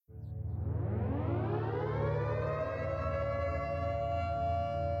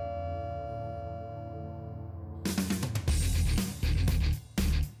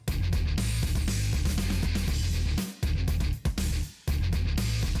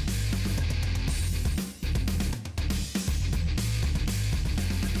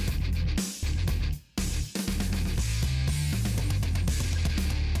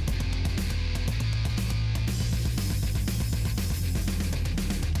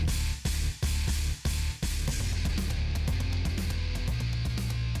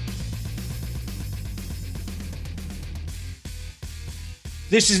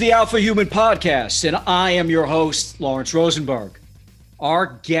This is the Alpha Human Podcast, and I am your host, Lawrence Rosenberg.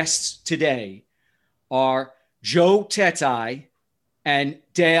 Our guests today are Joe Teti and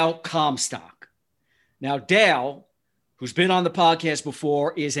Dale Comstock. Now, Dale, who's been on the podcast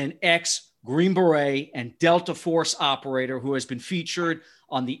before, is an ex-Green Beret and Delta Force operator who has been featured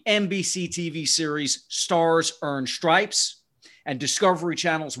on the NBC TV series Stars Earn Stripes and Discovery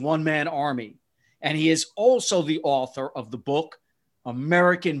Channel's One Man Army. And he is also the author of the book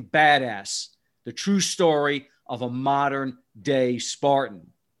American Badass, the true story of a modern day Spartan.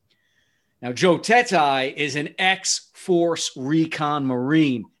 Now, Joe Teti is an ex-Force Recon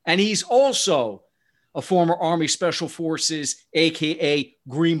Marine, and he's also a former Army Special Forces, AKA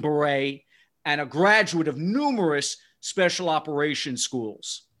Green Beret, and a graduate of numerous special operations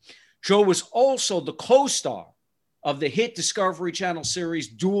schools. Joe was also the co-star of the hit Discovery Channel series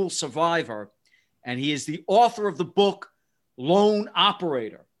Dual Survivor, and he is the author of the book Lone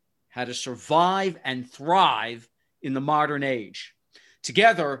Operator, How to Survive and Thrive in the Modern Age.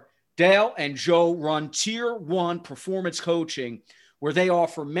 Together, Dale and Joe run Tier 1 performance coaching, where they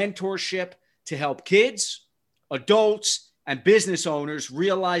offer mentorship to help kids, adults, and business owners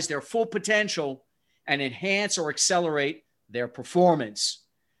realize their full potential and enhance or accelerate their performance.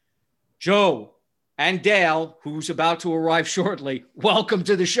 Joe and Dale, who's about to arrive shortly, welcome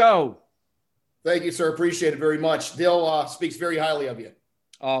to the show. Thank you, sir. Appreciate it very much. Dale speaks very highly of you.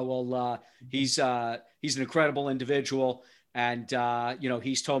 Oh, well, he's an incredible individual. And,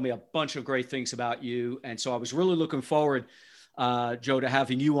 he's told me a bunch of great things about you. And so I was really looking forward, Joe, to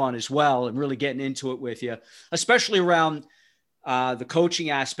having you on as well and really getting into it with you, especially around the coaching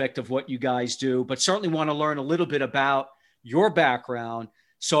aspect of what you guys do, but certainly want to learn a little bit about your background.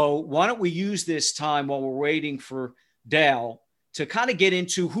 So why don't we use this time while we're waiting for Dale to kind of get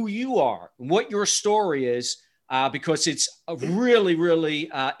into who you are and what your story is, because it's a really,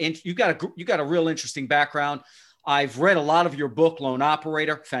 you got a real interesting background. I've read a lot of your book, Lone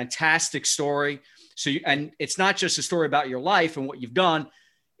Operator, fantastic story. And it's not just a story about your life and what you've done.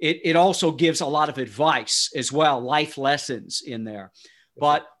 It also gives a lot of advice as well, life lessons in there.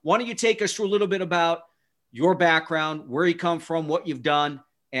 But why don't you take us through a little bit about your background, where you come from, what you've done,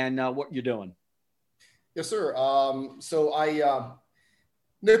 and what you're doing? Yes, sir. So I,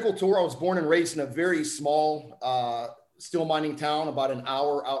 Nickel Tour, I was born and raised in a very small steel mining town about an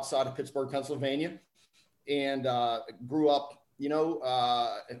hour outside of Pittsburgh, Pennsylvania, and grew up,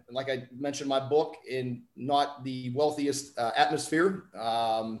 like I mentioned in my book, in not the wealthiest atmosphere.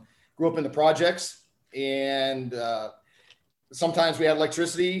 Grew up in the projects, and sometimes we had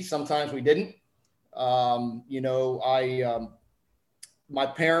electricity, sometimes we didn't. My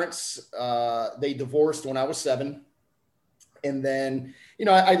parents, they divorced when I was 7. And then,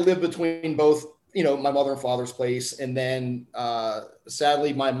 I lived between both, my mother and father's place. And then,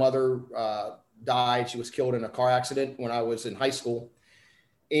 sadly, my mother died. She was killed in a car accident when I was in high school.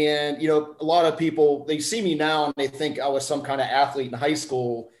 And, a lot of people, they see me now and they think I was some kind of athlete in high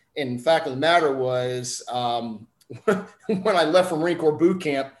school. And the fact of the matter was, when I left from Marine Corps boot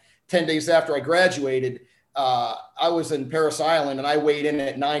camp 10 days after I graduated, I was in Paris Island and I weighed in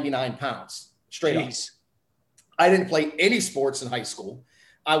at 99 pounds straight up. I didn't play any sports in high school.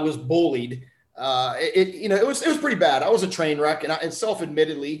 I was bullied. It was pretty bad. I was a train wreck, and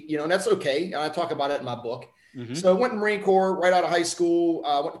self-admittedly, and that's okay. And I talk about it in my book. Mm-hmm. So I went to Marine Corps right out of high school.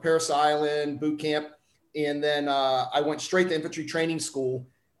 Went to Paris Island boot camp, and then I went straight to infantry training school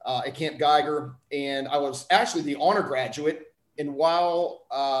at Camp Geiger, and I was actually the honor graduate. And while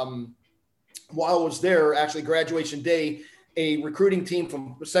I was there, actually graduation day, a recruiting team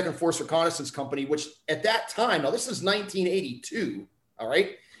from the 2nd Force Reconnaissance Company, which at that time, now this is 1982, all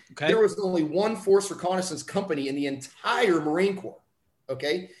right? Okay. There was only one Force Reconnaissance Company in the entire Marine Corps,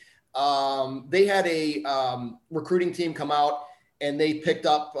 okay? They had a recruiting team come out, and they picked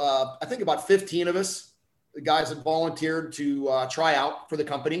up, I think about 15 of us, the guys that volunteered to try out for the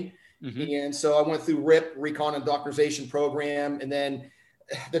company. Mm-hmm. And so I went through RIP, Recon Indoctrination Program, and then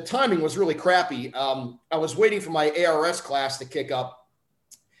the timing was really crappy. I was waiting for my ARS class to kick up.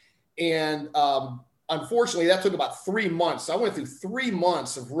 And unfortunately, that took about 3 months. I went through 3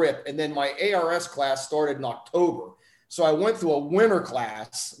 months of RIP, and then my ARS class started in October. So I went through a winter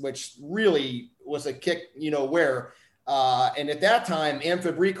class, which really was a kick, where. And at that time,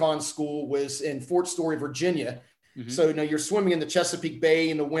 Amphib Recon School was in Fort Story, Virginia. Mm-hmm. So, you're swimming in the Chesapeake Bay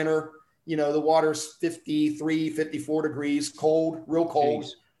in the winter. The water's 53, 54 degrees, cold, real cold.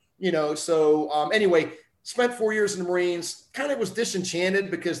 Jeez. Anyway, spent 4 years in the Marines, kind of was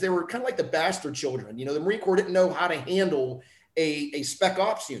disenchanted because they were kind of like the bastard children. The Marine Corps didn't know how to handle a spec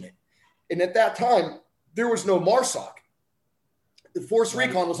ops unit. And at that time, there was no MARSOC. the Force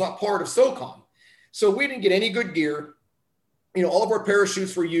Recon was not part of SOCOM. So we didn't get any good gear. You know, all of our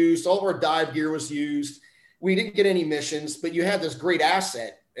parachutes were used. All of our dive gear was used. We didn't get any missions, but you had this great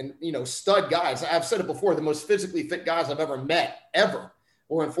asset and, you know, stud guys. I've said it before, the most physically fit guys I've ever met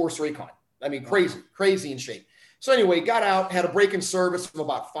were in Force Recon. I mean, crazy in shape. So anyway, got out, had a break in service for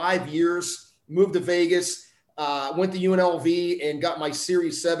about 5 years, moved to Vegas, went to UNLV and got my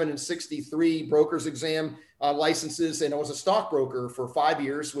Series 7 and 63 broker's exam licenses. And I was a stockbroker for 5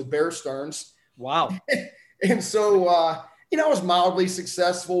 years with Bear Stearns. Wow. And so, you know, I was mildly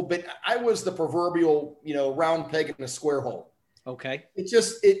successful, but I was the proverbial, you know, round peg in a square hole. Okay. It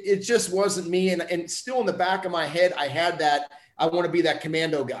just wasn't me. And still in the back of my head, I had that, I want to be that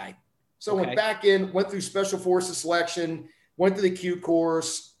commando guy. So I went back in, went through Special Forces selection, went to the Q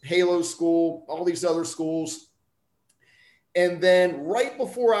course, Halo school, all these other schools. And then right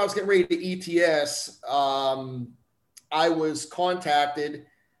before I was getting ready to ETS, I was contacted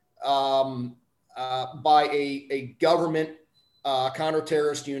by a government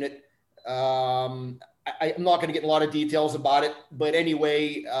counterterrorist unit. I'm not going to get a lot of details about it, but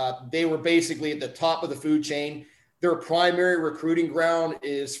anyway, they were basically at the top of the food chain. Their primary recruiting ground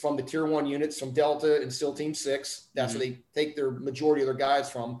is from the Tier 1 units from Delta and SEAL Team 6. That's where they take their majority of their guys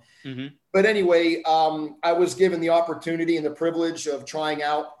from. But anyway, I was given the opportunity and the privilege of trying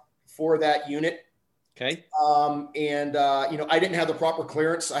out for that unit. Okay. You know, I didn't have the proper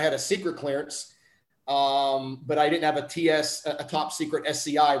clearance. I had a secret clearance, but I didn't have a top secret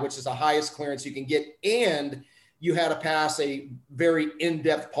SCI, which is the highest clearance you can get. And you had to pass a very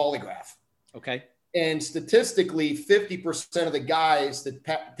in-depth polygraph. Okay. And statistically, 50% of the guys that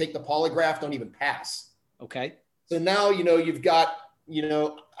take the polygraph don't even pass. Okay. So now, you know, you've got, you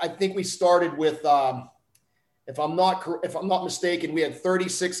know, I think we started with, if I'm not mistaken, we had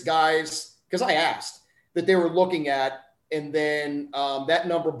 36 guys, because I asked, that they were looking at, and then that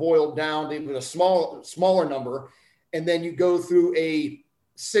number boiled down to a smaller number. And then you go through a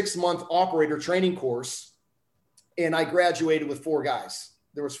 6-month operator training course, and I graduated with 4 guys.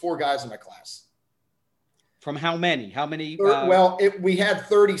 There was 4 guys in my class. From how many? We had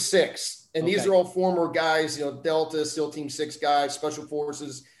 36, and these are all former guys, you know, Delta, SEAL Team 6 guys, Special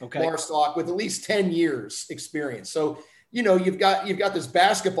Forces, MARSOC, with at least 10 years experience. So, you know, you've got this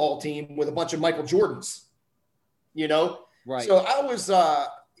basketball team with a bunch of Michael Jordans, you know? Right. So I was,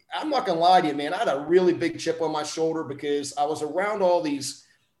 I'm not going to lie to you, man. I had a really big chip on my shoulder because I was around all these,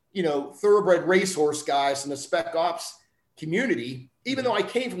 you know, thoroughbred racehorse guys in the Spec Ops community. Even though I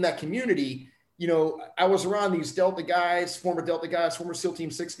came from that community, you know, I was around these Delta guys, former SEAL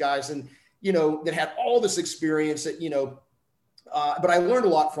Team 6 guys, and, you know, that had all this experience that, you know, but I learned a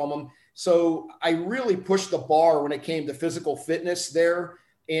lot from them. So I really pushed the bar when it came to physical fitness there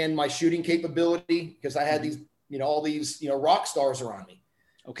and my shooting capability, because I had these, you know, all these, you know, rock stars around me.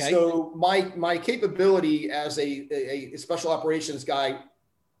 Okay. So my capability as a special operations guy,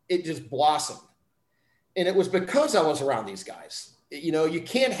 it just blossomed. And it was because I was around these guys. You know, you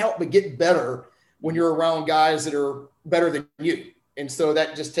can't help but get better when you're around guys that are better than you. And so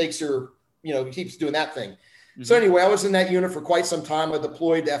that just takes your, you know, keeps doing that thing. So anyway, I was in that unit for quite some time. I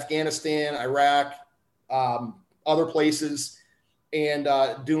deployed to Afghanistan, Iraq, other places, and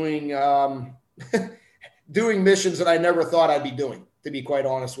doing doing missions that I never thought I'd be doing, to be quite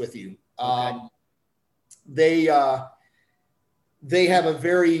honest with you. They have a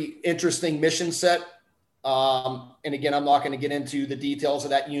very interesting mission set. And again, I'm not going to get into the details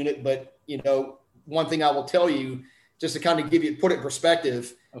of that unit, but, you know, one thing I will tell you, just to kind of put it in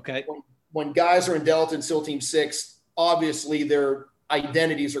perspective. Okay. When guys are in Delta and SEAL Team 6, obviously their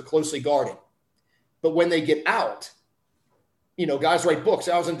identities are closely guarded. But when they get out, you know, guys write books.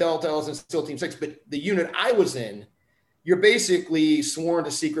 I was in Delta, I was in SEAL Team 6, but the unit I was in, you're basically sworn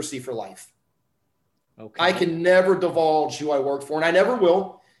to secrecy for life. Okay. I can never divulge who I work for, and I never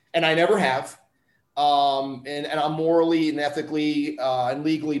will, and I never have. And I'm morally and ethically and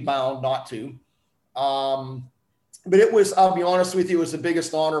legally bound not to. But it was, I'll be honest with you, it was the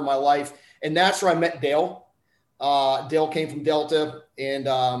biggest honor of my life. And that's where I met Dale. Dale came from Delta,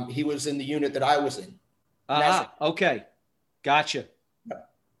 and he was in the unit that I was in. Okay. Gotcha.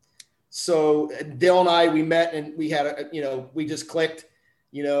 So Dale and I, we met, and we had, we just clicked,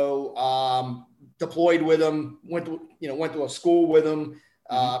 deployed with him, went to a school with him.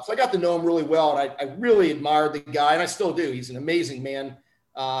 So I got to know him really well, and I really admired the guy, and I still do. He's an amazing man.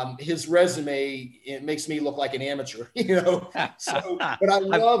 His resume, it makes me look like an amateur, So, but I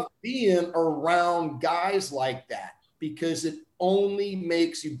love being around guys like that because it only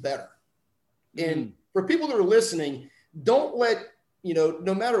makes you better. And for people that are listening, don't let,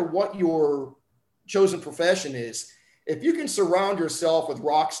 no matter what your chosen profession is, if you can surround yourself with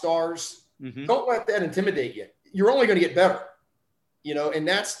rock stars, don't let that intimidate you. You're only going to get better, and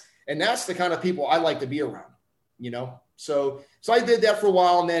that's the kind of people I like to be around, So I did that for a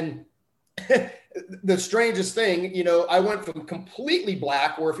while. And then the strangest thing, I went from completely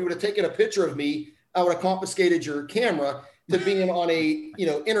black, where if you would have taken a picture of me, I would have confiscated your camera, to being on a,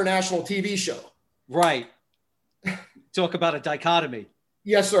 international TV show. Right. Talk about a dichotomy.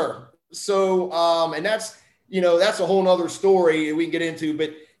 Yes, sir. So, and that's a whole nother story we can get into,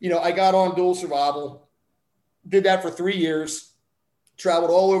 but, I got on Dual Survival, did that for 3 years,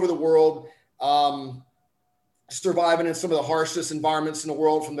 traveled all over the world, surviving in some of the harshest environments in the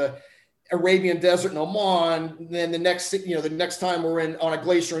world, from the Arabian Desert in Oman. And then the next time we're on a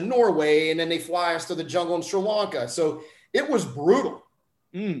glacier in Norway, and then they fly us to the jungle in Sri Lanka. So it was brutal,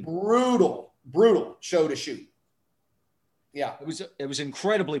 brutal show to shoot. Yeah. It was an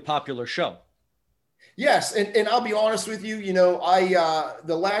incredibly popular show. Yes. And I'll be honest with you,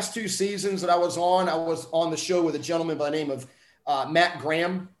 the last 2 seasons that I was on the show with a gentleman by the name of Matt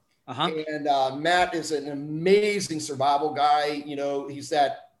Graham. And Matt is an amazing survival guy.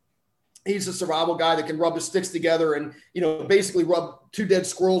 He's a survival guy that can rub his sticks together and, basically rub 2 dead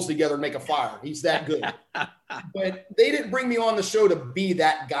squirrels together and make a fire. He's that good. But they didn't bring me on the show to be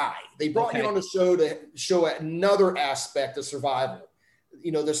that guy. They brought me on the show to show another aspect of survival,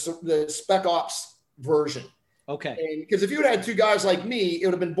 the spec ops version. Okay. Because if you had 2 guys like me, it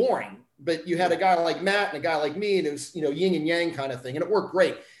would have been boring. But you had a guy like Matt and a guy like me, and it was, yin and yang kind of thing. And it worked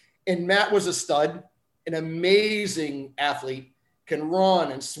great. And Matt was a stud, an amazing athlete, can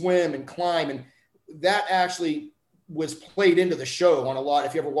run and swim and climb. And that actually was played into the show on a lot.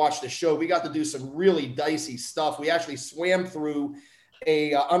 If you ever watched the show, we got to do some really dicey stuff. We actually swam through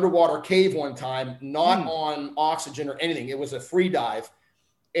a underwater cave one time, not on oxygen or anything. It was a free dive.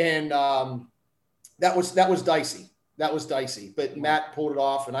 And that was dicey. That was dicey, but Matt pulled it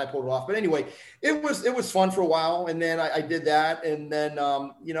off and I pulled it off. But anyway, it was fun for a while. And then I did that. And then,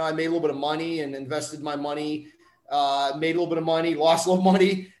 I made a little bit of money and invested my money, made a little bit of money, lost a little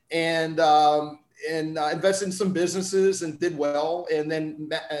money, and invested in some businesses and did well. And then,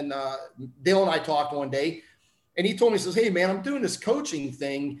 Dale and I talked one day, and he told me, he says, "Hey man, I'm doing this coaching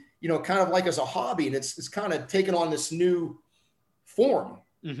thing, kind of like as a hobby. And it's kind of taken on this new form."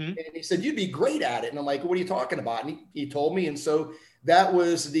 And he said, "You'd be great at it." And I'm like, "What are you talking about?" And he told me. And so that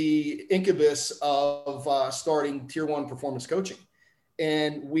was the incubus of starting Tier 1 performance coaching.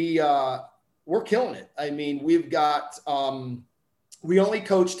 And we're killing it. I mean, we've got, we only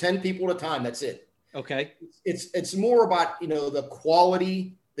coach 10 people at a time. That's it. Okay. It's more about, the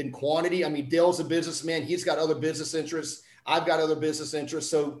quality than quantity. I mean, Dale's a businessman. He's got other business interests. I've got other business interests.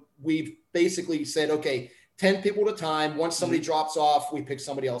 So we've basically said, okay, 10 people at a time. Once somebody drops off, we pick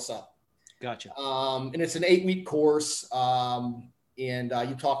somebody else up. Gotcha. And it's an 8-week course. And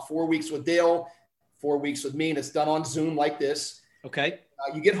you talk 4 weeks with Dale, 4 weeks with me, and it's done on Zoom like this. Okay.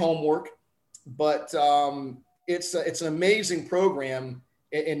 You get homework, but it's an amazing program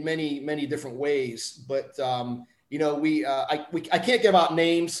in many, many different ways. But, I can't give out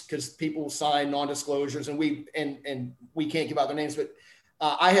names because people sign non-disclosures, and we can't give out their names, but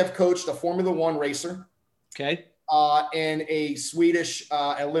I have coached a Formula One racer. Okay. And a Swedish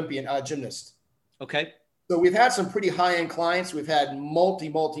Olympian gymnast. Okay. So we've had some pretty high-end clients. We've had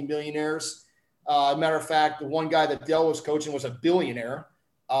multi-millionaires. Matter of fact, the one guy that Dell was coaching was a billionaire.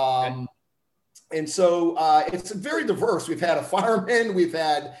 And so it's very diverse. We've had a fireman, we've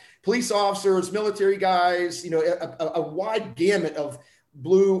had police officers, military guys, a wide gamut of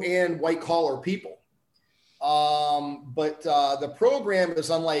blue and white collar people. But the program is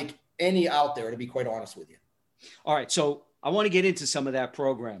unlike any out there, to be quite honest with you. All right. So I want to get into some of that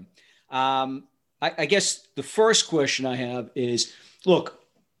program. I guess the first question I have is, look,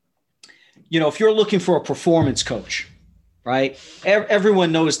 if you're looking for a performance coach, right?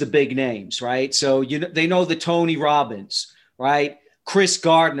 Everyone knows the big names, right? So, they know the Tony Robbins, right? Chris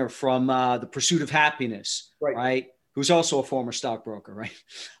Gardner from The Pursuit of Happiness, right? Who's also a former stockbroker,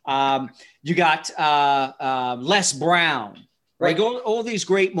 right? You got Les Brown, right? All these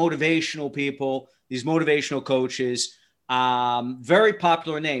great motivational people, these motivational coaches, very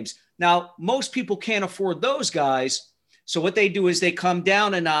popular names. Now, most people can't afford those guys. So what they do is they come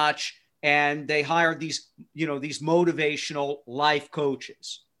down a notch and they hire these motivational life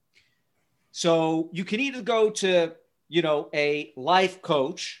coaches. So you can either go to, a life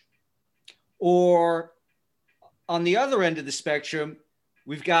coach, or on the other end of the spectrum,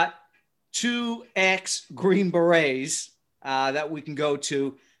 we've got 2 ex-Green Berets that we can go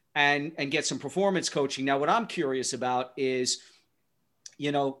to and get some performance coaching. Now, what I'm curious about is,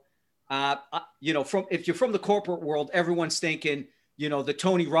 if you're from the corporate world, everyone's thinking, the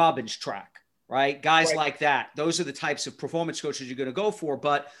Tony Robbins track, right? Guys like that. Those are the types of performance coaches you're going to go for.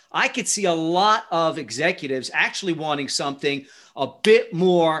 But I could see a lot of executives actually wanting something a bit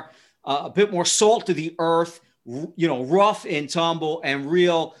more salt to the earth, rough and tumble and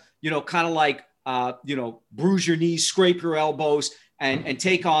real, kind of like, bruise your knees, scrape your elbows, and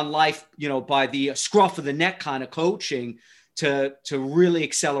take on life, by the scruff of the neck kind of coaching to really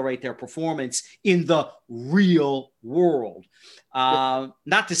accelerate their performance in the real world.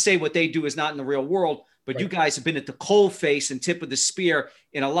 Not to say what they do is not in the real world, but you guys have been at the coal face and tip of the spear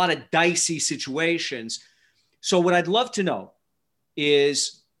in a lot of dicey situations. So what I'd love to know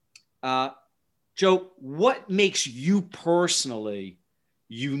is, Joe, what makes you personally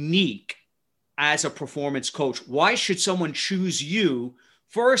unique as a performance coach? Why should someone choose you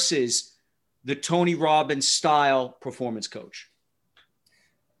versus the Tony Robbins style performance coach?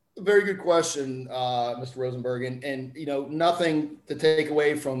 Very good question, Mr. Rosenberg. And nothing to take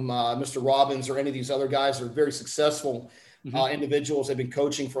away from Mr. Robbins or any of these other guys that are very successful individuals that have been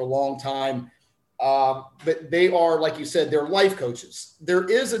coaching for a long time. But they are, like you said, they're life coaches. There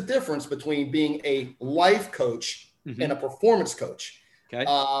is a difference between being a life coach and a performance coach. Okay.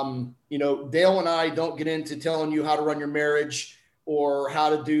 Dale and I don't get into telling you how to run your marriage or how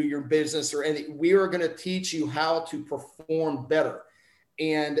to do your business or anything. We are going to teach you how to perform better.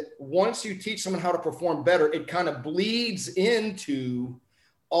 And once you teach someone how to perform better, it kind of bleeds into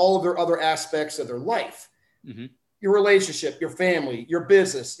all of their other aspects of their life. Your relationship, your family, your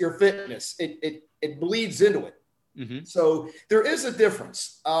business, your fitness, it bleeds into it. So there is a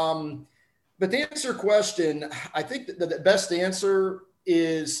difference. But to answer your question, I think that the best answer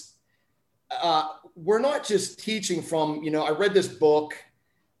is we're not just teaching from, I read this book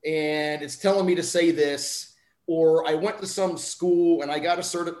and it's telling me to say this, or I went to some school and I got a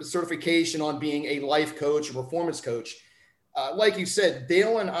certification on being a life coach or performance coach. Like you said,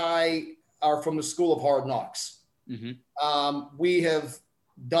 Dale and I are from the school of hard knocks. We have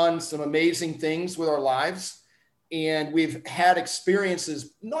done some amazing things with our lives, and we've had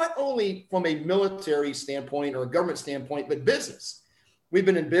experiences not only from a military standpoint or a government standpoint, but business. We've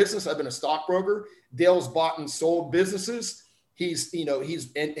been in business. I've been a stockbroker. Dale's bought and sold businesses. He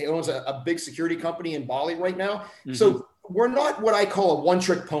owns a big security company in Bali right now. So we're not what I call a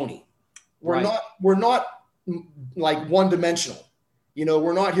one-trick pony. We're not like one-dimensional.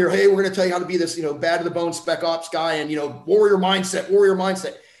 We're not here, hey, we're going to tell you how to be this, bad to the bone spec ops guy and, warrior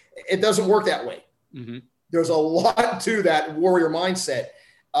mindset. It doesn't work that way. There's a lot to that warrior mindset.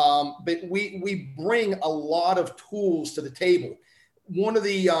 But we bring a lot of tools to the table. One of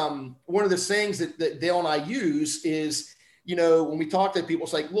the sayings that Dale and I use is, when we talk to people,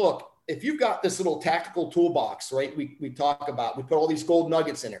 it's like, look, if you've got this little tactical toolbox, right? We talk about, we put all these gold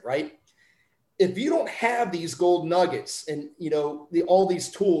nuggets in it, right? If you don't have these gold nuggets and, all these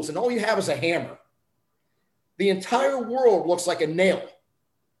tools and all you have is a hammer, the entire world looks like a nail.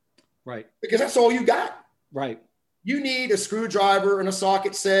 Right. Because that's all you got. Right. You need a screwdriver and a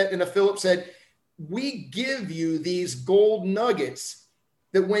socket set and a Phillips head. We give you these gold nuggets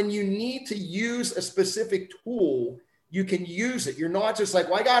that when you need to use a specific tool, you can use it. You're not just like,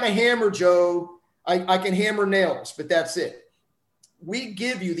 well, I got a hammer, Joe. I can hammer nails, but that's it. We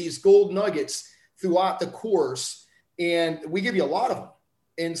give you these gold nuggets throughout the course, and we give you a lot of them.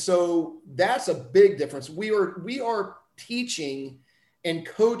 And so that's a big difference. We are teaching and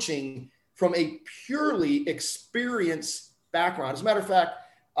coaching from a purely experienced background. As a matter of fact,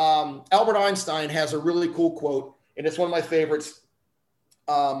 Albert Einstein has a really cool quote, and it's one of my favorites.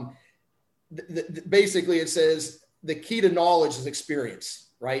 Basically, it says the key to knowledge is experience,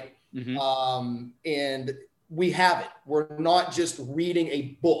 right? And we have it. We're not just reading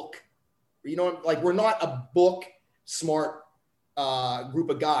a book. We're not a book smart group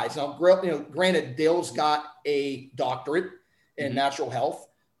of guys. Now, granted, Dale's got a doctorate in natural health.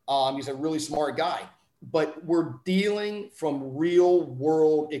 He's a really smart guy, but we're dealing from real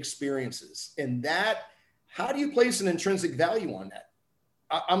world experiences. And how do you place an intrinsic value on that?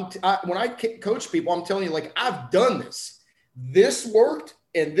 When I coach people, I'm telling you, like, I've done this. This worked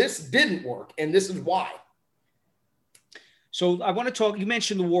and this didn't work. And this is why. So I want to talk, you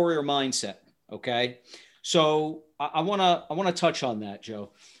mentioned the warrior mindset. Okay. So I want to touch on that,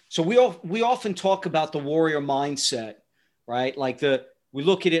 Joe. So we often talk about the warrior mindset, right? Like we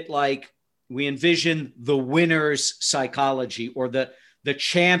look at it like we envision the winner's psychology or the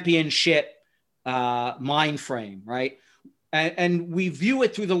championship mind frame, right? And we view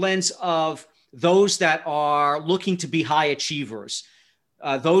it through the lens of those that are looking to be high achievers.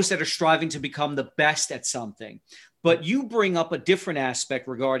 those that are striving to become the best at something. But you bring up a different aspect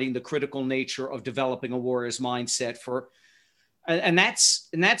regarding the critical nature of developing a warrior's mindset and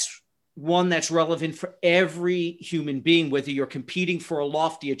that's one that's relevant for every human being, whether you're competing for a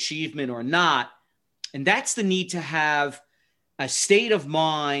lofty achievement or not. And that's the need to have a state of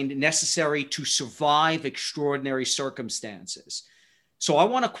mind necessary to survive extraordinary circumstances. So I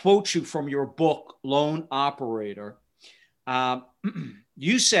want to quote you from your book, Lone Operator.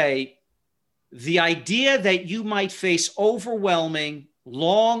 You say, the idea that you might face overwhelming,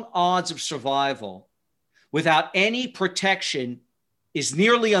 long odds of survival without any protection is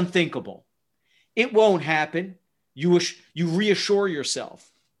nearly unthinkable. It won't happen. You reassure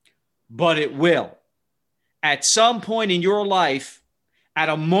yourself, but it will. At some point in your life, at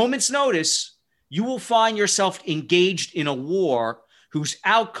a moment's notice, you will find yourself engaged in a war whose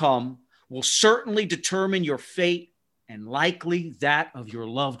outcome will certainly determine your fate and likely that of your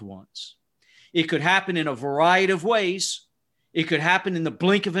loved ones. It could happen in a variety of ways. It could happen in the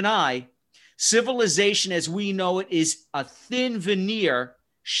blink of an eye. Civilization as we know it is a thin veneer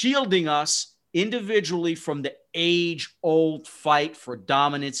shielding us individually from the age-old fight for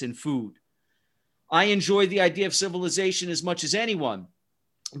dominance and food. I enjoy the idea of civilization as much as anyone,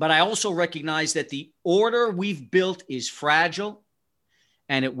 but I also recognize that the order we've built is fragile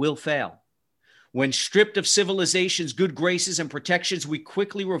and it will fail. When stripped of civilization's good graces and protections, we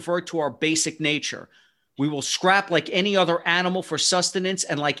quickly revert to our basic nature. We will scrap like any other animal for sustenance,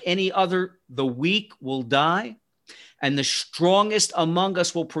 and like any other, the weak will die, and the strongest among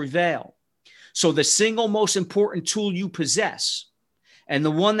us will prevail. So the single most important tool you possess, and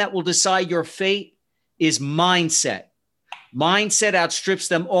the one that will decide your fate, is mindset. Mindset outstrips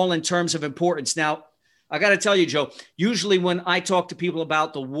them all in terms of importance. Now, I got to tell you, Joe, usually when I talk to people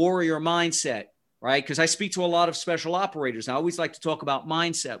about the warrior mindset, right? Because I speak to a lot of special operators. And I always like to talk about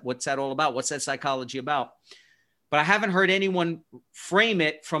mindset. What's that all about? What's that psychology about? But I haven't heard anyone frame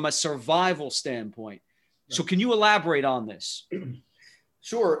it from a survival standpoint. So can you elaborate on this?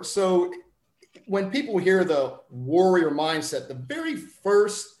 Sure. So when people hear the warrior mindset, the very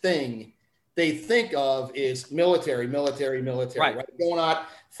first thing they think of is military, right? Going out,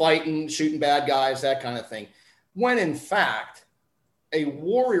 fighting, shooting bad guys, that kind of thing. When in fact, a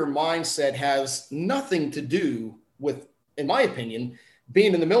warrior mindset has nothing to do with, in my opinion,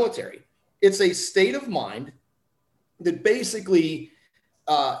 being in the military. It's a state of mind that basically,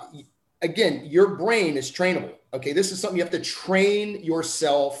 again, your brain is trainable. Okay, this is something you have to train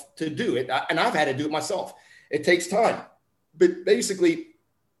yourself to do it. And I've had to do it myself. It takes time. But basically,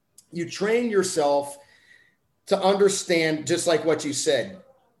 you train yourself to understand, just like what you said,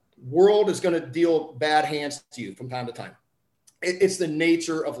 world is going to deal bad hands to you from time to time. It's the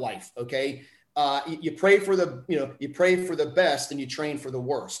nature of life. Okay. You pray for the best and you train for the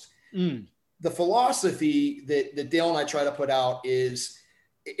worst. The philosophy that Dale and I try to put out is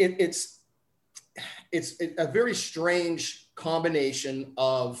it's a very strange combination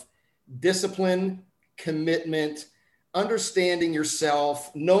of discipline, commitment, understanding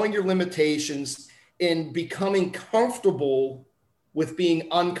yourself, knowing your limitations, and becoming comfortable with being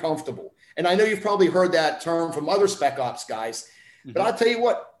uncomfortable. And I know you've probably heard that term from other spec ops guys, but I'll tell you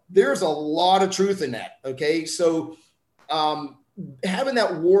what, there's a lot of truth in that. Okay. So having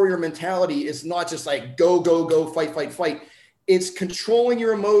that warrior mentality is not just like go, fight. It's controlling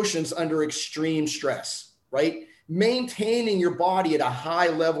your emotions under extreme stress, right? Maintaining your body at a high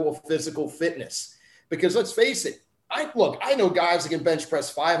level of physical fitness. Because let's face it, I know guys that can bench press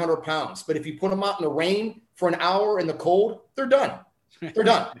 500 pounds, but if you put them out in the rain for an hour in the cold, they're done. They're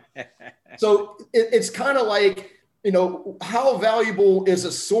done. So it's kind of like, how valuable is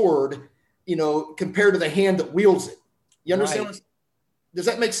a sword, compared to the hand that wields it? You understand? Right. Does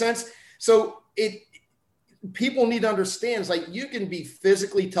that make sense? So people need to understand, it's like you can be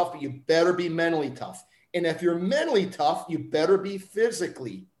physically tough, but you better be mentally tough. And if you're mentally tough, you better be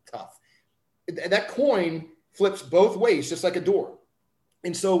physically tough. That coin flips both ways, just like a door.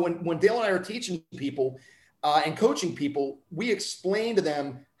 And so when Dale and I are teaching people and coaching people, we explain to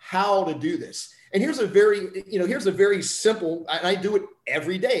them how to do this. And here's a very simple, and I do it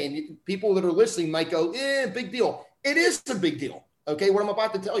every day. And people that are listening might go, big deal. It is a big deal. Okay. What I'm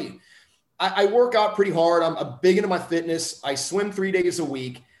about to tell you, I work out pretty hard. I'm big into my fitness. I swim 3 days a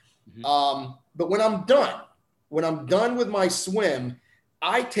week. But when I'm done with my swim,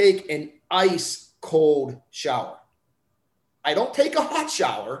 I take an ice cold shower. I don't take a hot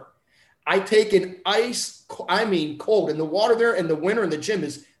shower. I take an cold. And the water there in the winter in the gym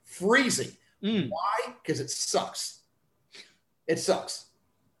is freezing. Why? Because it sucks. It sucks.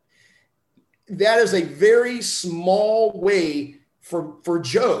 That is a very small way for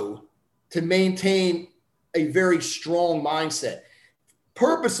Joe to maintain a very strong mindset.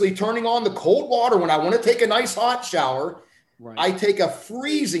 Purposely turning on the cold water when I want to take a nice hot shower, right. I take a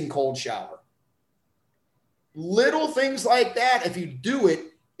freezing cold shower. Little things like that, if you do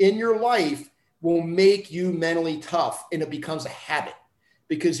it in your life, will make you mentally tough, and it becomes a habit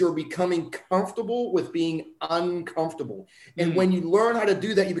because you're becoming comfortable with being uncomfortable. And when you learn how to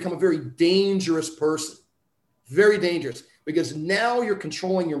do that, you become a very dangerous person, very dangerous, because now you're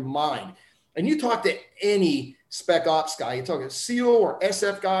controlling your mind. And you talk to any spec ops guy, you talk to a SEAL or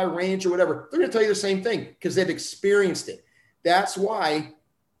SF guy, Ranger, whatever, they're going to tell you the same thing because they've experienced it. That's why,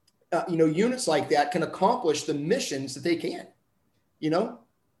 units like that can accomplish the missions that they can.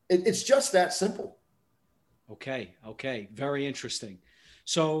 It's just that simple. Okay. Very interesting.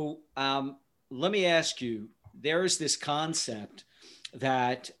 So let me ask you, there is this concept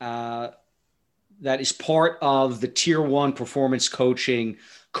that is part of the Tier 1 performance coaching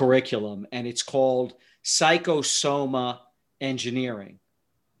curriculum, and it's called psychosoma engineering,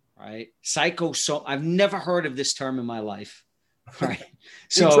 right? I've never heard of this term in my life. Right.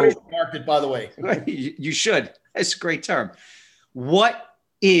 So trademarked it, by the way. You should. It's a great term. What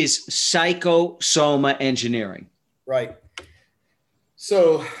is psychosoma engineering? Right.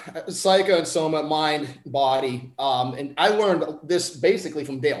 So psycho and soma, mind, body. And I learned this basically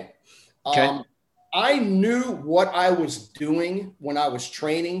from Dale. Okay. I knew what I was doing when I was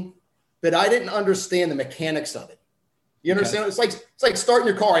training, but I didn't understand the mechanics of it. You understand? Okay. It's like starting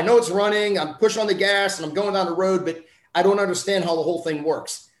your car. I know it's running. I'm pushing on the gas and I'm going down the road, but I don't understand how the whole thing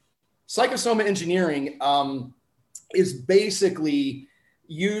works. Psychosoma engineering is basically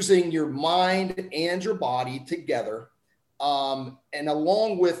using your mind and your body together. And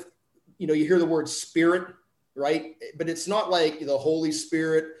along with, you hear the word spirit, right? But it's not like the Holy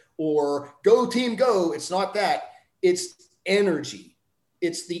Spirit or go team go. It's not that. It's energy.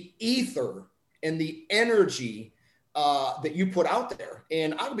 It's the ether and the energy that you put out there.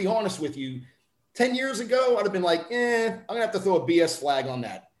 And I'll be honest with you, 10 years ago, I'd have been like, I'm going to have to throw a BS flag on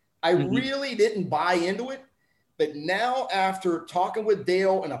that. I really didn't buy into it. But now after talking with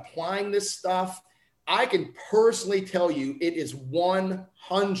Dale and applying this stuff, I can personally tell you it is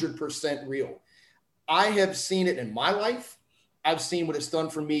 100% real. I have seen it in my life. I've seen what it's done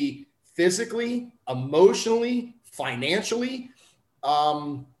for me physically, emotionally, financially,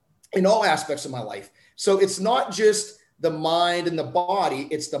 in all aspects of my life. So it's not just the mind and the body,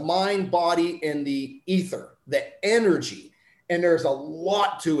 it's the mind, body, and the ether, the energy. And there's a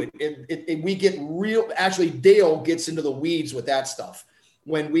lot to it. We get real, actually Dale gets into the weeds with that stuff.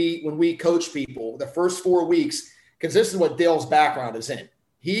 When we coach people the first 4 weeks, because this is what Dale's background is in.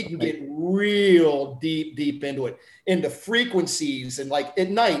 He can get real deep into it, into frequencies. And like at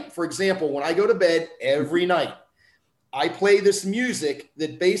night, for example, when I go to bed every night, I play this music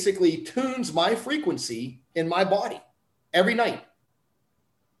that basically tunes my frequency in my body every night.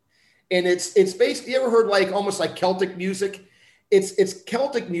 And it's basically, you ever heard like almost like Celtic music? It's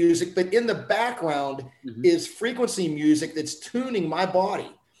Celtic music, but in the background is frequency music that's tuning my body.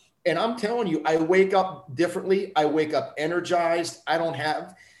 And I'm telling you, I wake up differently. I wake up energized. I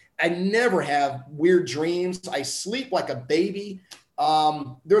never have weird dreams. I sleep like a baby.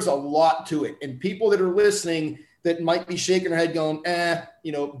 There's a lot to it. And people that are listening that might be shaking their head going,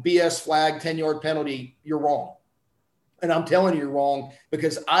 BS flag, 10-yard penalty, you're wrong. And I'm telling you you're wrong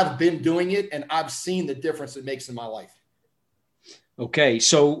because I've been doing it and I've seen the difference it makes in my life. Okay.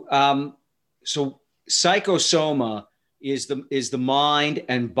 So psychosoma is the mind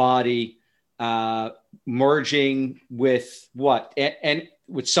and body merging with what? And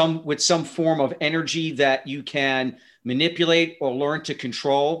with some form of energy that you can manipulate or learn to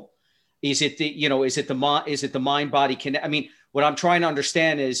control. Is it the mind body connect? I mean, what I'm trying to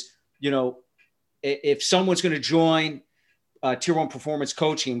understand is, if someone's going to join Tier 1 performance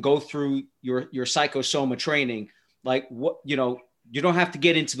coaching and go through your psychosoma training, like what, you don't have to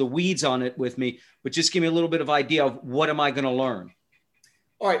get into the weeds on it with me, but just give me a little bit of idea of what am I going to learn?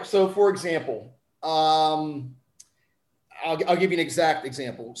 All right. So for example, I'll give you an exact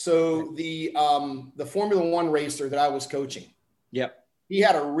example. So the Formula One racer that I was coaching, yep, he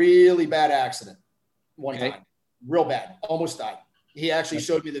had a really bad accident one time, real bad, almost died. He actually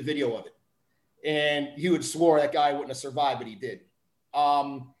showed me the video of it, and he would swore that guy wouldn't have survived, but he did.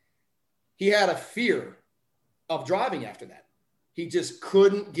 He had a fear of driving after that. He just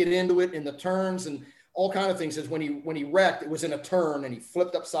couldn't get into it in the turns and all kinds of things. As when he wrecked, it was in a turn and he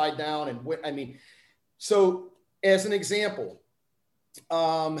flipped upside down and went. I mean, so as an example,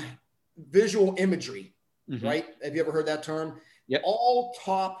 visual imagery, right? Have you ever heard that term? Yep. All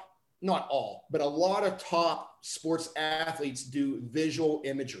top not all, but a lot of top sports athletes do visual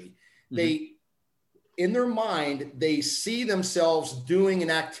imagery. They, in their mind, they see themselves doing an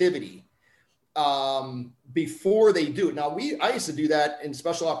activity before they do it. Now, I used to do that in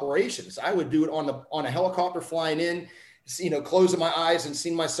special operations. I would do it on a helicopter flying in, closing my eyes and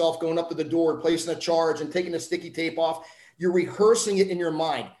seeing myself going up to the door and placing a charge and taking the sticky tape off. You're rehearsing it in your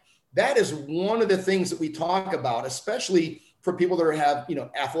mind. That is one of the things that we talk about, especially for people that have,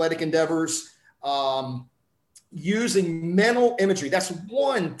 athletic endeavors, using mental imagery. That's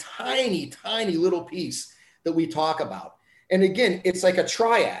one tiny, tiny little piece that we talk about. And again, it's like a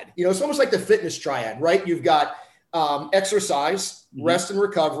triad. It's almost like the fitness triad, right? You've got exercise, rest and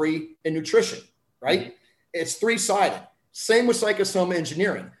recovery, and nutrition, right? It's three-sided. Same with psychosoma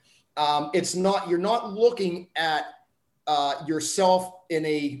engineering. You're not looking at yourself in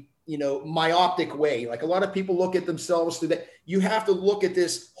a myopic way. Like a lot of people look at themselves through that. You have to look at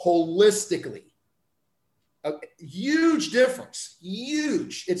this holistically. A huge difference,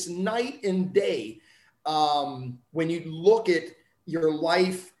 huge. It's night and day when you look at your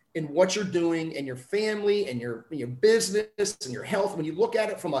life and what you're doing and your family and your business and your health. When you look at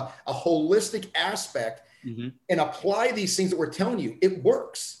it from a holistic aspect and apply these things that we're telling you, it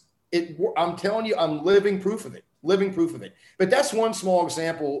works. I'm telling you, I'm living proof of it. But that's one small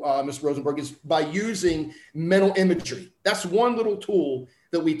example, Mr. Rosenberg, is by using mental imagery. That's one little tool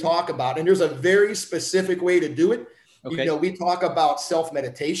that we talk about. And there's a very specific way to do it. Okay. We talk about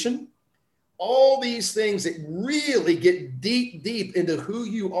self-meditation, all these things that really get deep, deep into who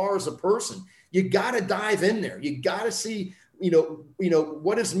you are as a person. You got to dive in there. You got to see,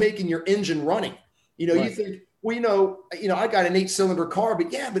 what is making your engine running. Right. You think, I got an 8-cylinder car,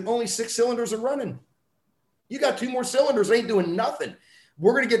 but only 6 cylinders are running. You got 2 more cylinders, ain't doing nothing.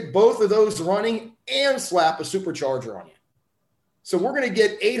 We're going to get both of those running and slap a supercharger on you. So we're going to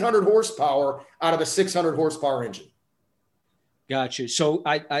get 800 horsepower out of a 600 horsepower engine. Gotcha. So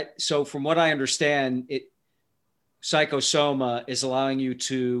so from what I understand, psychosoma is allowing you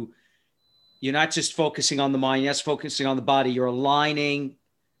to, you're not just focusing on the mind, you're not focusing on the body, you're aligning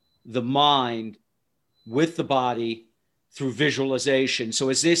the mind with the body through visualization. So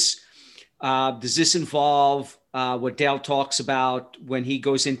does this involve what Dale talks about when he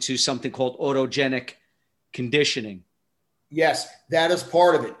goes into something called autogenic conditioning? Yes, that is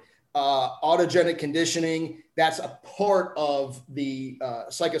part of it. Autogenic conditioning, that's a part of the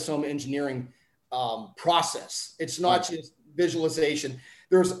psychosoma engineering process. It's not just visualization.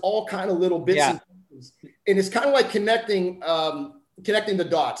 There's all kind of little bits and pieces. And it's kind of like connecting the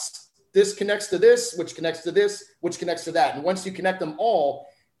dots. This connects to this, which connects to this, which connects to that. And once you connect them all,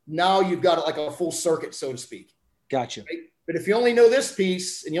 now you've got like a full circuit, so to speak. Gotcha. Right? But if you only know this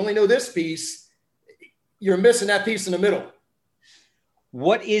piece and you only know this piece, you're missing that piece in the middle.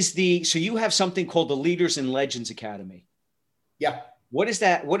 So you have something called the Leaders and Legends Academy. Yeah. What is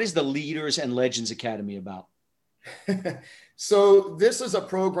that? What is the Leaders and Legends Academy about? So this is a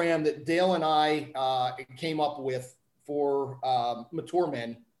program that Dale and I came up with for mature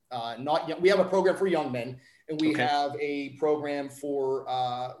men, not young. We have a program for young men, and we have a program for,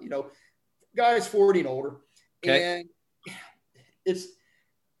 guys 40 and older. Okay. And it's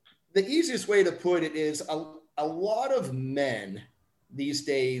the easiest way to put it is a lot of men these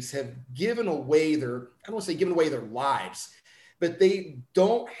days have given away I don't want to say given away their lives, but they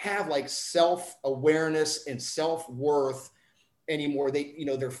don't have like self-awareness and self-worth anymore.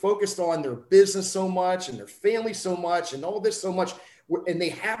 They're focused on their business so much and their family so much and all this so much, and they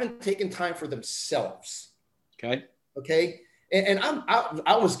haven't taken time for themselves. Okay. And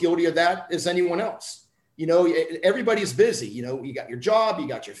I was guilty of that as anyone else. Everybody's busy. You got your job, you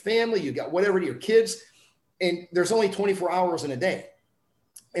got your family, you got whatever, your kids, and there's only 24 hours in a day.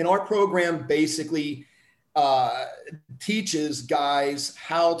 And our program basically teaches guys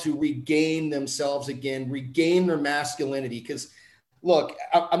how to regain themselves again, regain their masculinity. Because, look,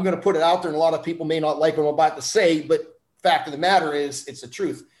 I'm going to put it out there, and a lot of people may not like what I'm about to say, but fact of the matter is, it's the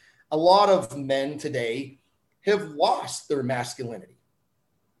truth. A lot of men today have lost their masculinity.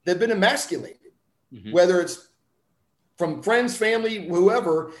 They've been emasculated, whether it's from friends, family,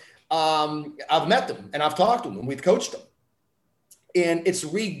 whoever. I've met them and I've talked to them and we've coached them. And it's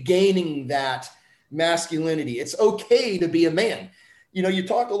regaining that masculinity. It's okay to be a man. You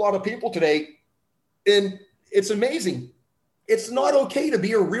talk to a lot of people today, and it's amazing. It's not okay to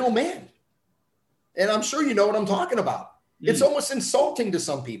be a real man. And I'm sure you know what I'm talking about. It's almost insulting to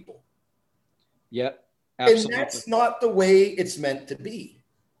some people. Yep, absolutely. And that's not the way it's meant to be.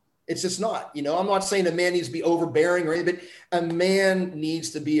 It's just not. I'm not saying a man needs to be overbearing or anything, but a man needs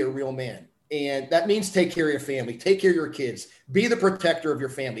to be a real man. And that means take care of your family, take care of your kids, be the protector of your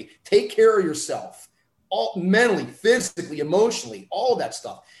family, take care of yourself, all mentally, physically, emotionally, all of that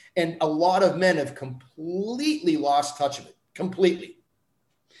stuff. And a lot of men have completely lost touch of it, completely.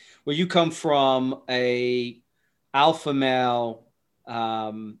 Well, you come from a alpha male,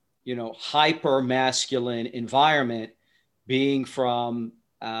 hyper masculine environment, being from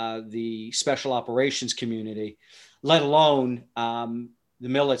the special operations community, let alone the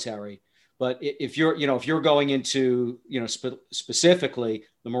military. But if you're going into, specifically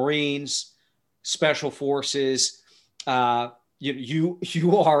the Marines, special forces,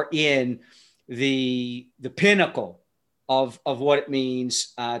 you are in the pinnacle of what it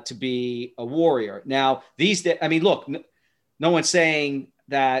means to be a warrior. Now, these days, I mean, look, no one's saying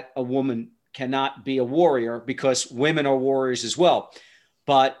that a woman cannot be a warrior, because women are warriors as well.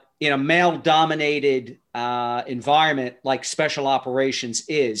 But in a male-dominated environment like special operations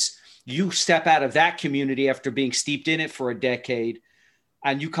is, you step out of that community after being steeped in it for a decade,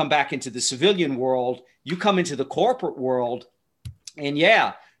 and you come back into the civilian world, you come into the corporate world, and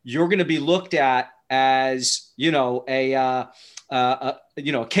you're going to be looked at as, a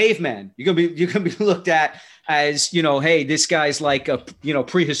caveman. You're going to be looked at as, hey, this guy's like a,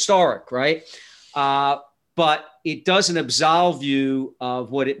 prehistoric, right? But it doesn't absolve you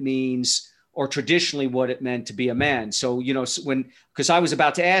of what it means, or traditionally what it meant to be a man. So, because I was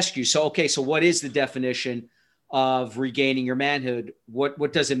about to ask you, so what is the definition of regaining your manhood?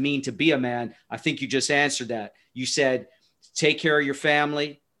 What does it mean to be a man? I think you just answered that. You said, take care of your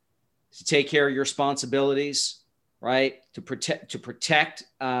family, to take care of your responsibilities, right? To protect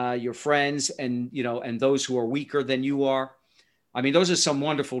your friends and those who are weaker than you are. I mean, those are some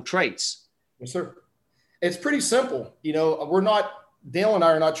wonderful traits. Yes, sir. It's pretty simple. Dale and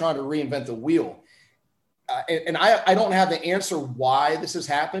I are not trying to reinvent the wheel. And I don't have the answer why this has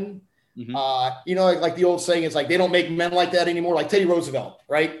happened. Mm-hmm. Like the old saying is like, they don't make men like that anymore. Like Teddy Roosevelt,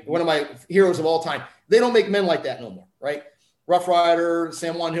 right? One of my heroes of all time. They don't make men like that no more, right? Rough Rider,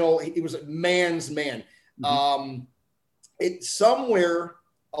 San Juan Hill, he was a man's man. Mm-hmm. It's somewhere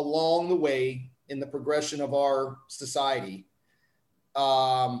along the way in the progression of our society.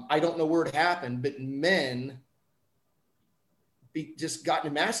 I don't know where it happened, but men just got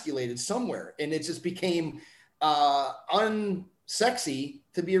emasculated somewhere, and it just became unsexy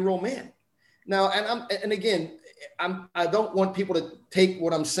to be a real man. Now, I don't want people to take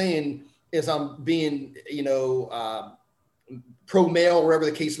what I'm saying as I'm being, pro male, or whatever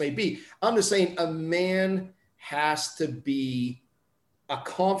the case may be. I'm just saying a man has to be a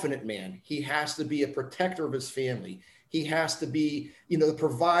confident man. He has to be a protector of his family. He has to be, the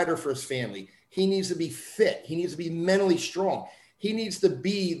provider for his family. He needs to be fit. He needs to be mentally strong. He needs to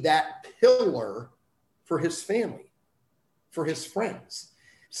be that pillar for his family, for his friends.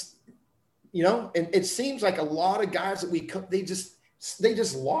 And it seems like a lot of guys that they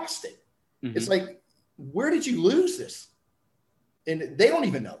just lost it. Mm-hmm. It's like, where did you lose this? And they don't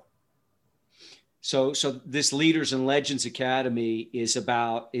even know. So this Leaders and Legends Academy is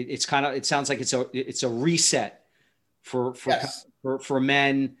about, it sounds like it's a reset for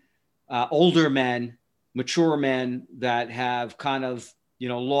men, older men, mature men that have kind of,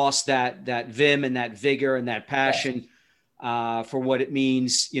 lost that vim and that vigor and that passion for what it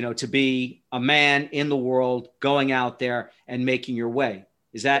means, to be a man in the world, going out there and making your way.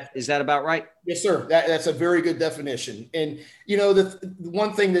 Is that about right? Yes, sir. That's a very good definition. And, the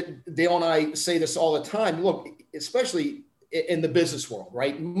one thing that Dale and I say this all the time, look, especially in the business world,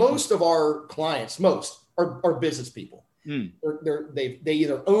 right? Most of our clients, are business people. Mm. They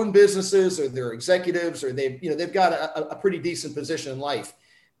either own businesses, or they're executives, or they've got a pretty decent position in life.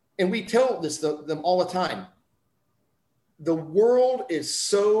 And we tell this to them all the time. The world is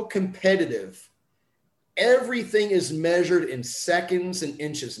so competitive. Everything is measured in seconds and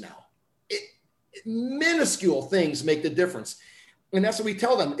inches now. Minuscule things make the difference. And that's what we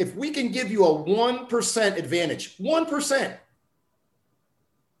tell them. If we can give you a 1% advantage, 1%,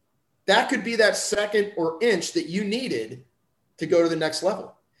 that could be that second or inch that you needed to go to the next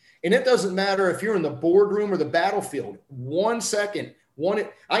level. And it doesn't matter if you're in the boardroom or the battlefield, 1 second,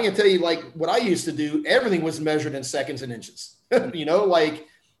 I can tell you, like what I used to do, everything was measured in seconds and inches, like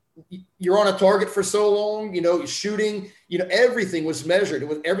you're on a target for so long, you're shooting, everything was measured.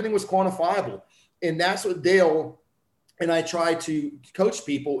 Everything was quantifiable. And that's what Dale and I try to coach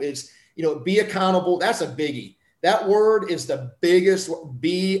people is, be accountable. That's a biggie. That word is the biggest,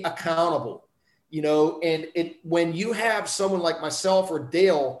 be accountable, and when you have someone like myself or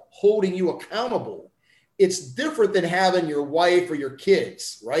Dale holding you accountable, it's different than having your wife or your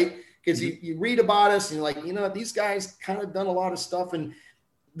kids, right? Because you read about us and you're like, these guys kind of done a lot of stuff, and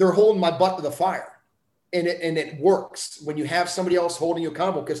they're holding my butt to the fire. And it works when you have somebody else holding you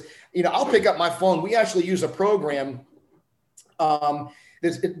accountable. Because, I'll pick up my phone. We actually use a program.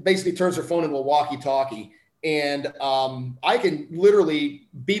 It basically turns their phone into a walkie-talkie. And I can literally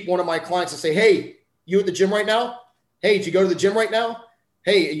beep one of my clients and say, hey, you at the gym right now? Hey, did you go to the gym right now?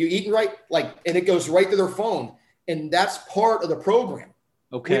 Hey, are you eating right? And it goes right to their phone. And that's part of the program.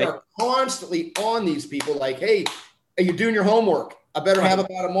 Okay. We are constantly on these people like, hey, are you doing your homework? I better have it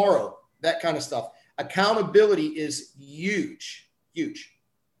by tomorrow. That kind of stuff. Accountability is huge, huge.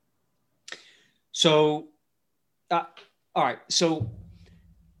 So, all right. So,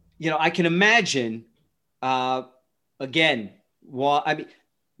 I can imagine, again,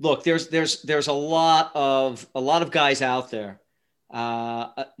 look, there's a lot of guys out there,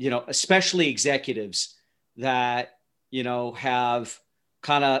 especially executives that, have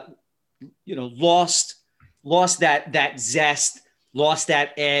kind of, lost that zest, lost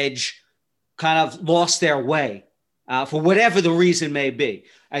that edge, kind of lost their way, for whatever the reason may be.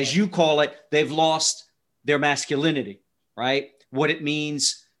 As you call it, they've lost their masculinity, right? What it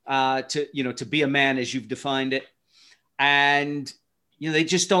means to be a man as you've defined it. And, they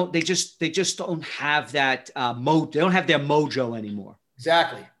just don't have that they don't have their mojo anymore.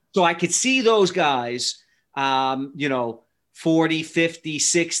 Exactly. So I could see those guys, 40, 50,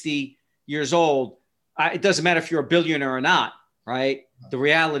 60 years old. It doesn't matter if you're a billionaire or not, right? The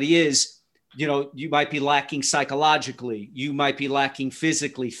reality is, you might be lacking psychologically. You might be lacking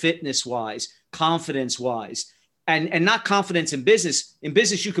physically, fitness-wise, confidence-wise, and not confidence in business. In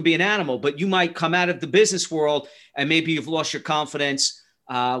business, you could be an animal, but you might come out of the business world and maybe you've lost your confidence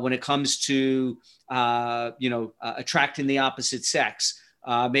when it comes to, attracting the opposite sex.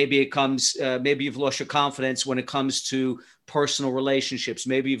 Maybe you've lost your confidence when it comes to personal relationships.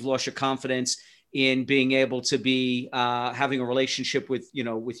 Maybe you've lost your confidence in being able to be having a relationship with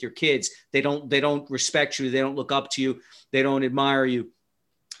your kids. They don't respect you. They don't look up to you. They don't admire you.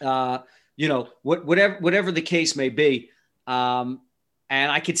 Whatever the case may be. And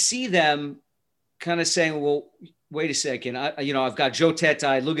I could see them kind of saying, well, wait a second. I've got Joe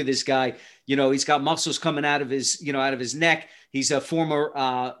Teti. Look at this guy. He's got muscles coming out of his neck. He's a former,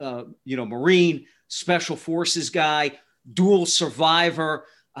 Marine, special forces guy, dual survivor.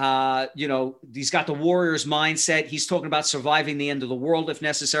 He's got the warrior's mindset. He's talking about surviving the end of the world if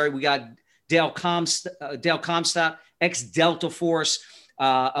necessary. We got Dale Comstock, ex-Delta Force,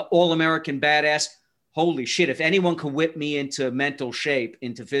 all-American badass. Holy shit. If anyone can whip me into mental shape,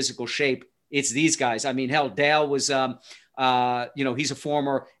 into physical shape, it's these guys. I mean, hell, Dale was, he's a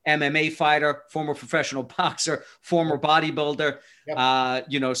former MMA fighter, former professional boxer, former bodybuilder.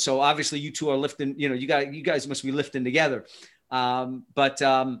 Yep. So obviously you two are lifting, you guys must be lifting together. So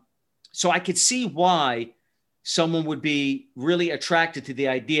I could see why someone would be really attracted to the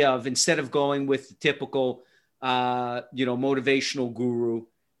idea of, instead of going with the typical, motivational guru,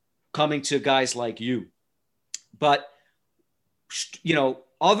 coming to guys like you. But,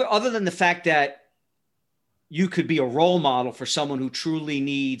 other than the fact that you could be a role model for someone who truly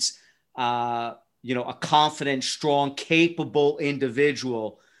needs, a confident, strong, capable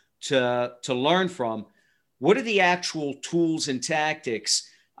individual to learn from, what are the actual tools and tactics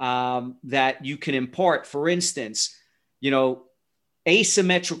that you can impart? For instance,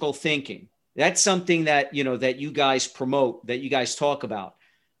 asymmetrical thinking. That's something that, that you guys promote, that you guys talk about.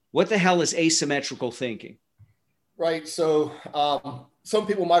 What the hell is asymmetrical thinking? Right. So some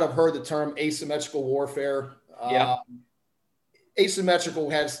people might have heard the term asymmetrical warfare. Yeah. Asymmetrical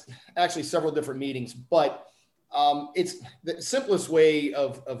has actually several different meanings, but it's the simplest way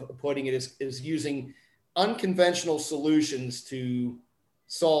of putting it is using unconventional solutions to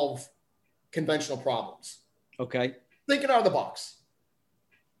solve conventional problems. Okay. Thinking out of the box.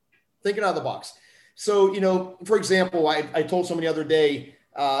 So, for example, I told somebody the other day,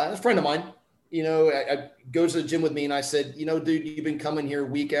 a friend of mine, I goes to the gym with me and I said, dude, you've been coming here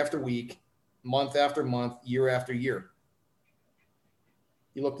week after week, month after month, year after year.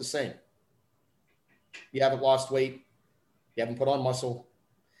 You look the same. You haven't lost weight. You haven't put on muscle.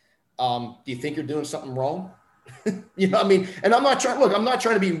 Do you think you're doing something wrong? And I'm not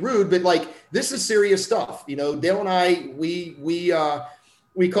trying to be rude, but this is serious stuff. Dale and I, we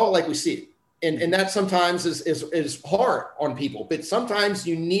call it like we see it. And that sometimes is hard on people, but sometimes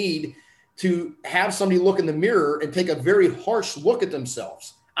you need to have somebody look in the mirror and take a very harsh look at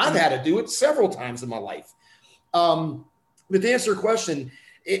themselves. I've had to do it several times in my life. But to answer your question,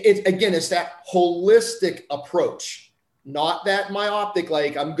 it's that holistic approach, not that myopic,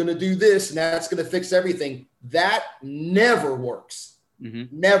 like I'm going to do this and that's going to fix everything. That never works.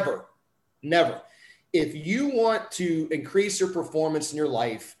 Mm-hmm. Never. if you want to increase your performance in your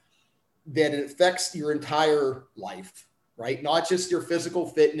life, that it affects your entire life, right? Not just your physical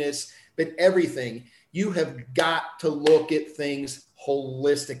fitness, but everything. You have got to look at things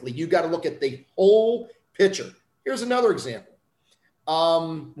holistically. You got to look at the whole picture. Here's another example.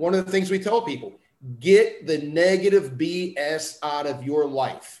 One of the things we tell people, get the negative BS out of your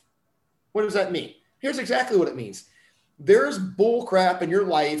life. What does that mean? Here's exactly what it means. There's bull crap in your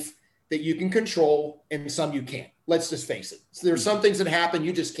life that you can control and some you can't. Let's just face it. So there's some things that happen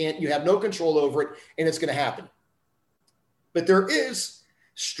you just can't, you have no control over it, and it's going to happen. But there is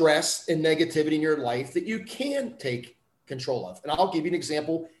stress and negativity in your life that you can take control of. And I'll give you an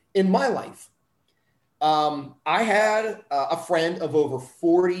example in my life. I had a friend of over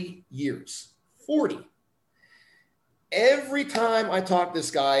 40 years, 40. Every time I talked to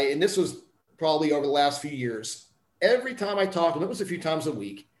this guy, and this was probably over the last few years, every time I talked to him, it was a few times a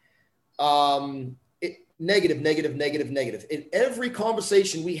week, negative. In every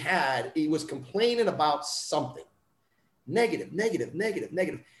conversation we had, he was complaining about something. Negative.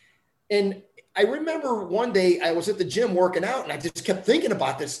 And I remember one day I was at the gym working out and I just kept thinking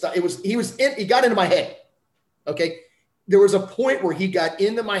about this stuff. He got into my head. Okay. There was a point where he got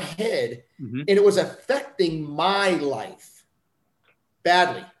into my head and it was affecting my life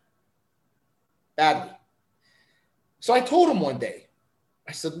badly. So I told him one day,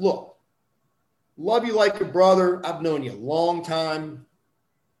 I said, look, love you like a brother. I've known you a long time,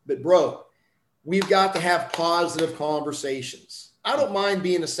 but bro, we've got to have positive conversations. I don't mind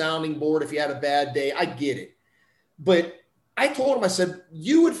being a sounding board if you had a bad day. I get it. But I told him, I said,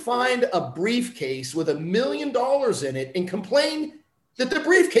 you would find a briefcase with $1 million in it and complain that the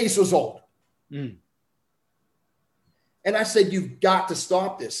briefcase was old. And I said, you've got to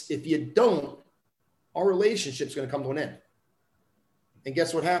stop this. If you don't, our relationship's going to come to an end. And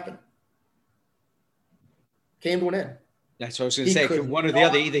guess what happened? Came to an end. That's what I was going to say. One or the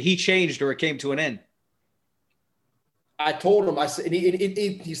other, either he changed or it came to an end. I told him, I said, and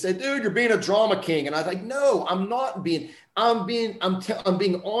he said, dude, you're being a drama king. And I was like, no, I'm not being, I'm being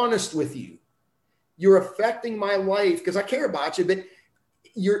honest with you. You're affecting my life because I care about you, but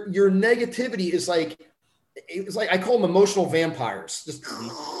your negativity is like, it's like, I call them emotional vampires,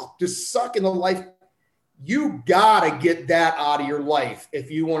 just sucking the life. You gotta get that out of your life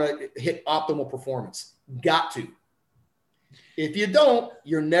if you want to hit optimal performance. Got to. If you don't,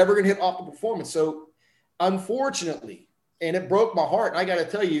 you're never going to hit optimal performance. So unfortunately, and it broke my heart, and I got to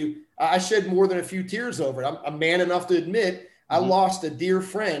tell you, I shed more than a few tears over it. I'm man enough to admit I lost a dear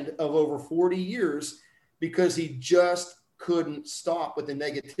friend of over 40 years because he just couldn't stop with the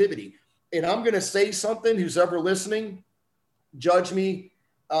negativity. And I'm going to say something, who's ever listening, judge me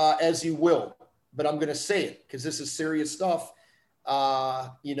as you will, but I'm going to say it because this is serious stuff. I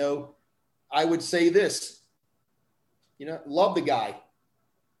would say this, love the guy,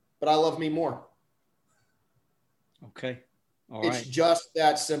 but I love me more. Okay. All it's right. just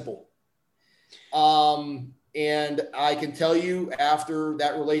that simple. And I can tell you after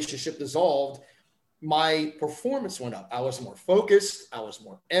that relationship dissolved, my performance went up. I was more focused. I was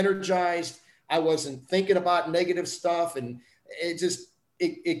more energized. I wasn't thinking about negative stuff. And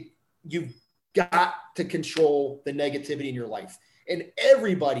you've got to control the negativity in your life. And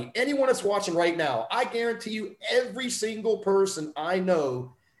everybody, anyone that's watching right now, I guarantee you every single person I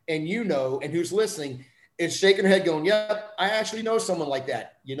know and and who's listening is shaking their head going, yep, I actually know someone like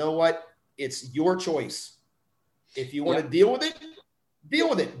that. You know what? It's your choice. If you want to deal with it, deal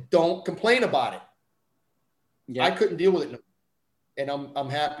with it. Don't complain about it. Yeah. I couldn't deal with it. And I'm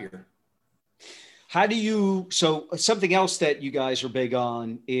happier. So something else that you guys are big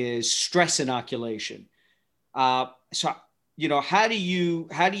on is stress inoculation. How do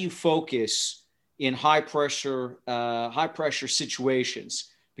you focus in high pressure situations?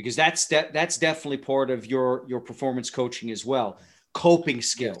 Because that's definitely part of your performance coaching as well. Coping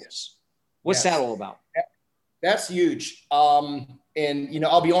skills. Yes. What's that all about? That's huge. And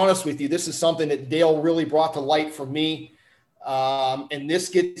I'll be honest with you, this is something that Dale really brought to light for me. And this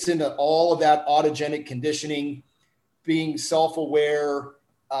gets into all of that autogenic conditioning, being self-aware,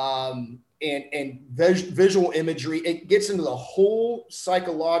 and visual imagery. It gets into the whole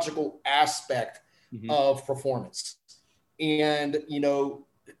psychological aspect of performance. And,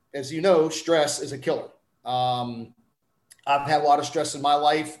 as you know, stress is a killer. I've had a lot of stress in my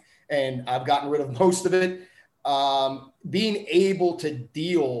life and I've gotten rid of most of it. Being able to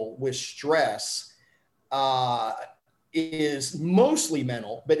deal with stress is mostly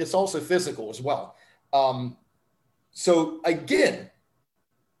mental, but it's also physical as well. So again,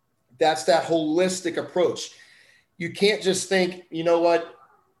 that's that holistic approach. You can't just think, you know what,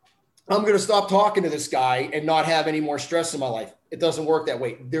 I'm going to stop talking to this guy and not have any more stress in my life. It doesn't work that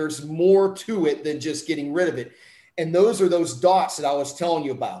way. There's more to it than just getting rid of it. And those are those dots that I was telling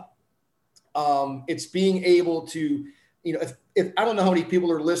you about. It's being able to, if I don't know how many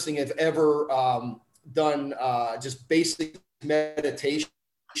people are listening have ever done just basic meditation.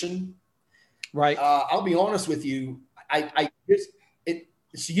 Right. I'll be honest with you.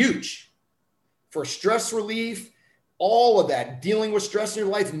 It's huge for stress relief, all of that, dealing with stress in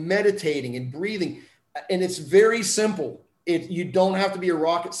your life, meditating and breathing. And it's very simple. You don't have to be a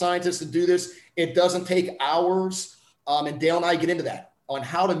rocket scientist to do this. It doesn't take hours. And Dale and I get into that on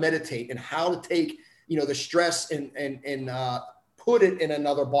how to meditate and how to take, the stress and put it in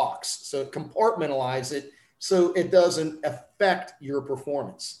another box. So compartmentalize it so it doesn't affect your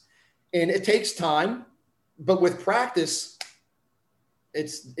performance. And it takes time, but with practice,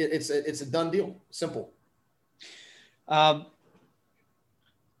 it's a done deal. Simple. I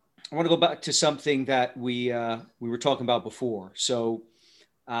want to go back to something that we were talking about before. So,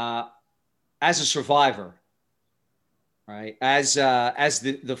 as a survivor, right? As as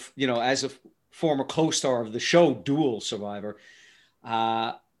a former co-star of the show Dual Survivor,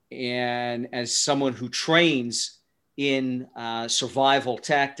 and as someone who trains in survival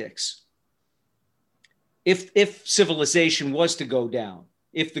tactics, if civilization was to go down,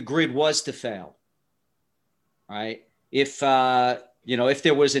 if the grid was to fail, right? If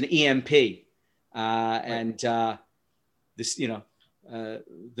there was an EMP and this, the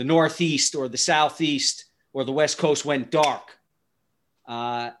Northeast or the Southeast or the West Coast went dark,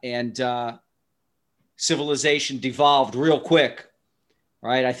 and civilization devolved real quick,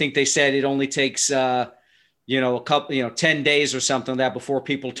 right? I think they said it only takes, a couple, 10 days or something like that before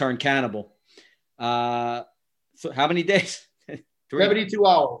people turn cannibal. How many days? 72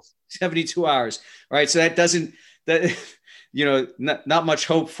 hours. 72 hours. Right. So not much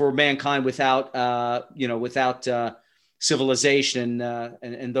hope for mankind without civilization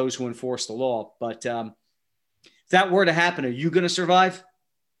and those who enforce the law. But if that were to happen, are you going to survive?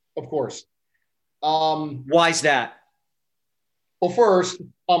 Of course. Why is that? Well, first,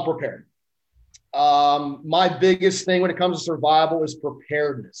 I'm prepared. My biggest thing when it comes to survival is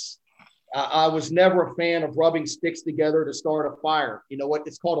preparedness. I was never a fan of rubbing sticks together to start a fire. You know what?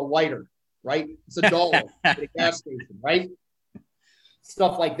 It's called a lighter, right? It's a dollar at a gas station, right?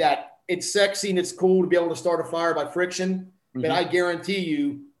 Stuff like that. It's sexy and it's cool to be able to start a fire by friction. Mm-hmm. But I guarantee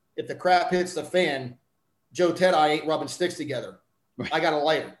you, if the crap hits the fan, Joe Teti ain't rubbing sticks together. Right. I got a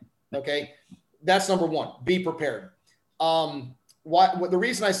lighter. Okay. That's number one. Be prepared. The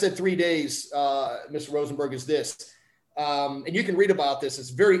reason I said 3 days, Mr. Rosenberg, is this. And you can read about this. It's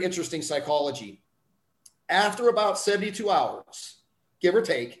very interesting psychology. After about 72 hours, give or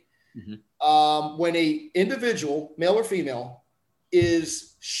take, mm-hmm. When a individual, male or female,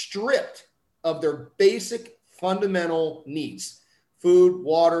 is stripped of their basic fundamental needs, food,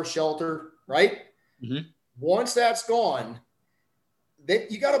 water, shelter, right? Mm-hmm. Once that's gone,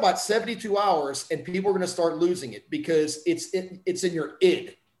 you got about 72 hours and people are going to start losing it because it's in your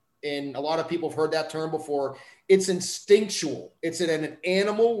id. And a lot of people have heard that term before. It's instinctual. It's at an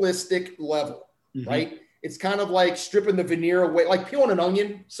animalistic level, mm-hmm. right? It's kind of like stripping the veneer away, like peeling an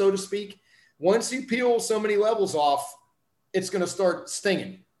onion, so to speak. Once you peel so many levels off, it's going to start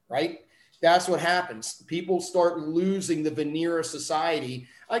stinging, right? That's what happens. People start losing the veneer of society.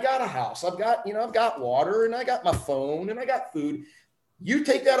 I got a house. I've got water, and I got my phone, and I got food. You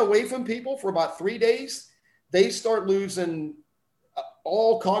take that away from people for about 3 days, they start losing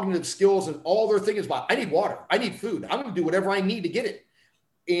all cognitive skills, and all they're thinking is about, I need water, I need food, I'm going to do whatever I need to get it.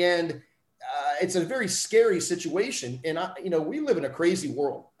 And it's a very scary situation. And we live in a crazy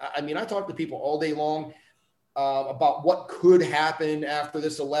world. I mean, I talk to people all day long about what could happen after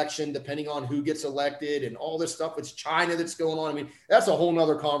this election, depending on who gets elected and all this stuff. It's China that's going on. I mean, that's a whole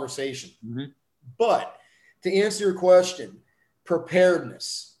nother conversation. Mm-hmm. But to answer your question,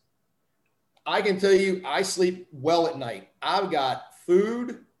 preparedness. I can tell you, I sleep well at night. I've got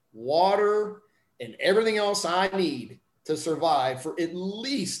food, water, and everything else I need to survive for at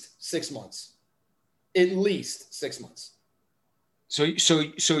least 6 months. At least 6 months. So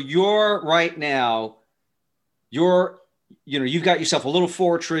you're right now, you've got yourself a little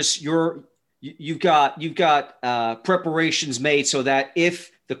fortress. You've got preparations made so that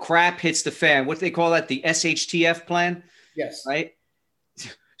if the crap hits the fan, what do they call that? The SHTF plan? Yes. Right.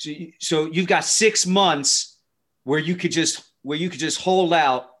 So you've got 6 months where you could just hold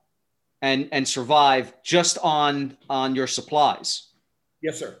out and survive just on your supplies.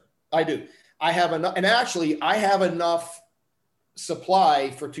 Yes, sir. I do. I have enough, and actually I have enough supply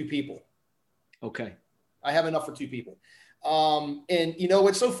for 2 people. Okay. I have enough for 2 people. And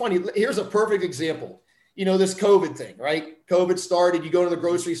it's so funny. Here's a perfect example. This COVID thing, right? COVID started, you go to the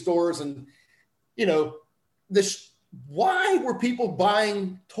grocery stores and, why were people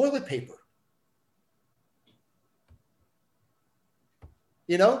buying toilet paper?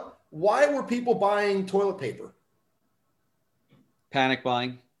 Why were people buying toilet paper? Panic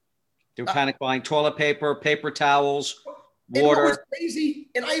buying. They were panic buying toilet paper, paper towels, water. And what was crazy,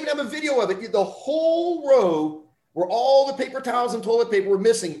 and I even have a video of it, the whole row where all the paper towels and toilet paper were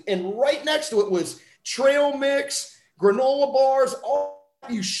missing. And right next to it was trail mix, granola bars, all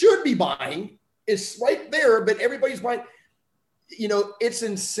you should be buying is right there, but everybody's buying. It's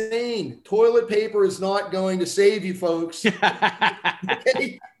insane. Toilet paper is not going to save you, folks.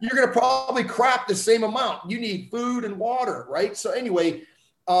 Okay? You're going to probably crap the same amount. You need food and water, right? So anyway,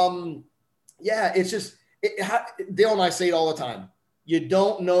 it's just, Dale and I say it all the time. You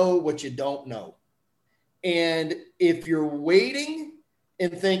don't know what you don't know. And if you're waiting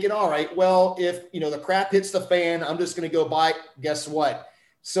and thinking, all right, well, if, the crap hits the fan, I'm just going to go buy, guess what?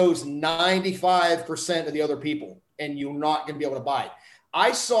 So's 95% of the other people, and you're not going to be able to buy it.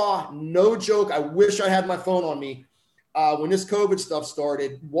 I saw, no joke, I wish I had my phone on me. When this COVID stuff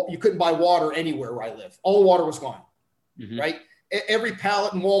started, you couldn't buy water anywhere where I live. All water was gone, right? Every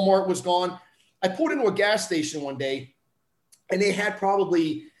pallet in Walmart was gone. I pulled into a gas station one day, and they had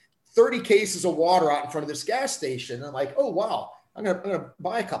probably 30 cases of water out in front of this gas station. And I'm like, oh, wow, I'm gonna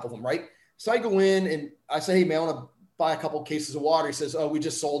buy a couple of them, right? So I go in, and I say, hey, man, I want to buy a couple of cases of water. He says, oh, we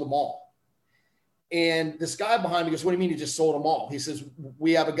just sold them all. And this guy behind me goes, what do you mean you just sold them all? He says,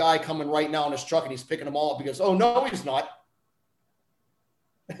 we have a guy coming right now in his truck and he's picking them all up. He goes, oh, no, he's not.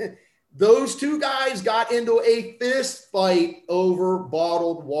 Those two guys got into a fist fight over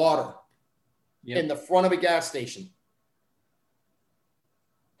bottled water in the front of a gas station.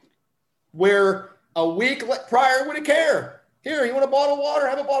 Where a week prior wouldn't care. Here, you want a bottle of water?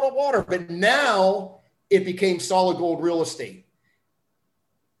 Have a bottle of water. But now it became solid gold real estate,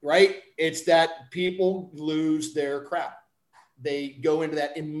 right? It's that people lose their crap. They go into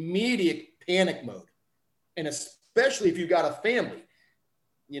that immediate panic mode. And especially if you've got a family,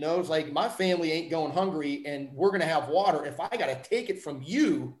 it's like my family ain't going hungry and we're going to have water. If I got to take it from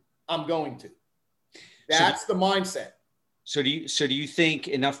you, I'm going to. That's the mindset. So do you think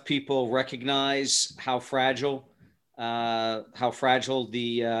enough people recognize how fragile the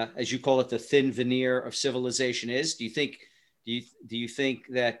as you call it, the thin veneer of civilization is? Do you think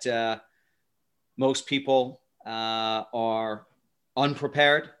that most people are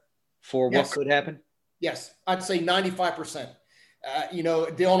unprepared for what could happen? Yes, I'd say 95%.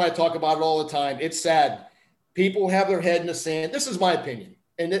 Dale and I talk about it all the time. It's sad. People have their head in the sand. This is my opinion.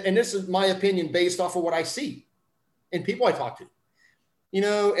 And this is my opinion based off of what I see and people I talk to.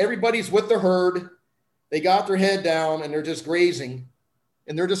 Everybody's with the herd. They got their head down and they're just grazing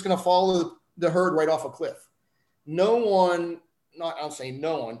and they're just going to follow the herd right off a cliff. I'm saying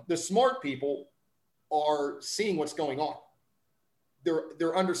no one, the smart people are seeing what's going on.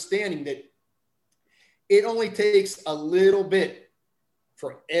 They're understanding that it only takes a little bit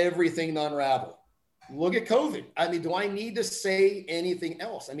for everything to unravel. Look at COVID. I mean, do I need to say anything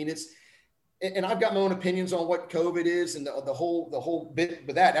else? I mean, and I've got my own opinions on what COVID is and the whole bit,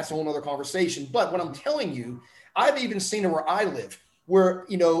 but that's a whole other conversation. But what I'm telling you, I've even seen it where I live, where,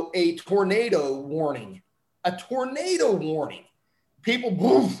 a tornado warning, people,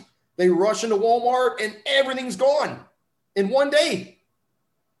 boom, they rush into Walmart and everything's gone in one day.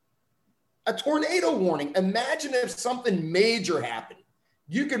 A tornado warning. Imagine if something major happened.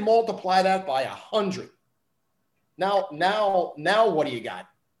 You can multiply that by 100. Now what do you got?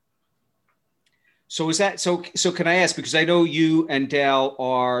 So is that so can I ask, because I know you and Dale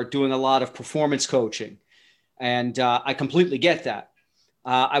are doing a lot of performance coaching, and I completely get that.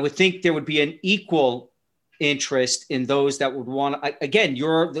 I would think there would be an equal interest in those that would want again,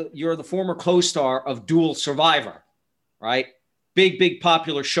 you're the former co-star of Dual Survivor, right? Big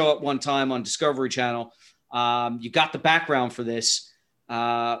popular show at one time on Discovery Channel. You got the background for this.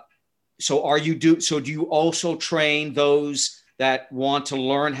 So do you also train those that want to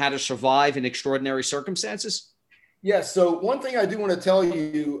learn how to survive in extraordinary circumstances? Yes. So one thing I do want to tell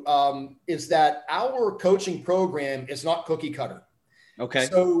you is that our coaching program is not cookie cutter. Okay.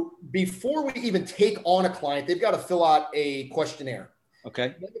 So before we even take on a client, they've got to fill out a questionnaire. Okay.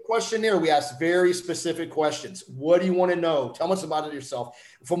 In the questionnaire, we ask very specific questions. What do you want to know? Tell us about it yourself.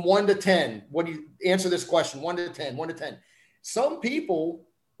 From 1 to 10, what do you answer this question? 1 to 10, 1 to 10. Some people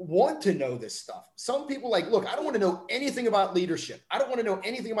want to know this stuff. Some people look, I don't want to know anything about leadership. I don't want to know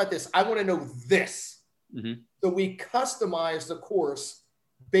anything about this. I want to know this. Mm-hmm. So we customize the course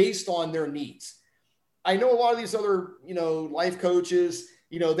based on their needs. I know a lot of these other, life coaches,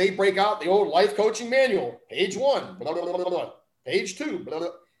 they break out the old life coaching manual, page 1, blah, blah, blah, blah, blah, page 2, blah, blah.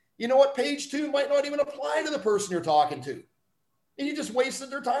 You know what? Page 2 might not even apply to the person you're talking to. And you just wasted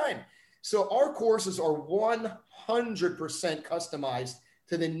their time. So our courses are 100% customized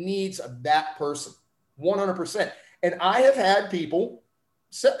to the needs of that person, 100%. And I have had people,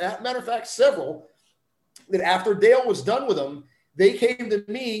 matter of fact, several, that after Dale was done with them, they came to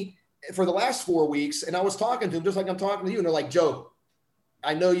me for the last 4 weeks, and I was talking to them just like I'm talking to you. And they're like, Joe,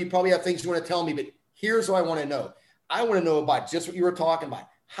 I know you probably have things you want to tell me, but here's what I want to know. I want to know about just what you were talking about.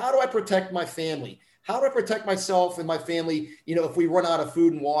 How do I protect my family? How do I protect myself and my family, if we run out of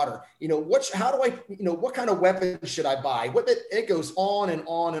food and water? What kind of weapons should I buy? It goes on and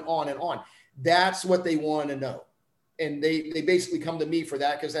on and on and on. That's what they want to know. And they basically come to me for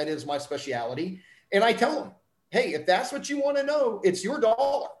that because that is my specialty. And I tell them, hey, if that's what you want to know, it's your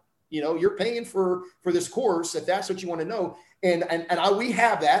dollar. You're paying for this course if that's what you want to know. And we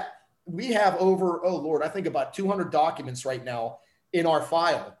have that. We have over, oh Lord, I think about 200 documents right now in our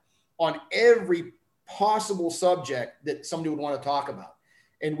file on every possible subject that somebody would want to talk about.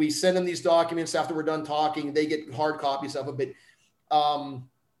 And we send them these documents after we're done talking. They get hard copies of it.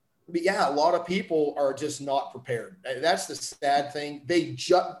 But yeah, a lot of people are just not prepared. That's the sad thing. They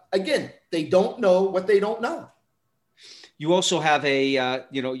don't know what they don't know. You also have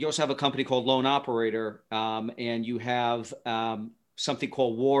a company called Lone Operator, and you have something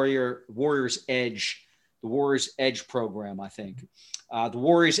called Warrior's Edge, the Warrior's Edge program, I think, the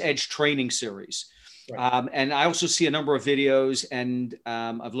Warrior's Edge training series. Right. And I also see a number of videos, and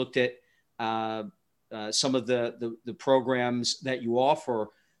I've looked at some of the programs that you offer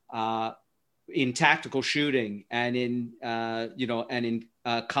in tactical shooting and in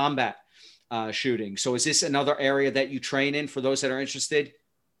combat shooting. So is this another area that you train in for those that are interested?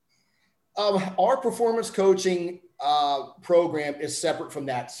 Our performance coaching program is separate from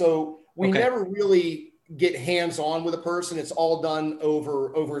that. So we never really get hands-on with a person. It's all done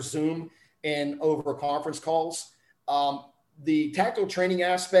over Zoom and over conference calls. The tactical training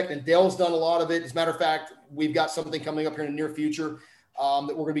aspect, and Dale's done a lot of it. As a matter of fact, we've got something coming up here in the near future that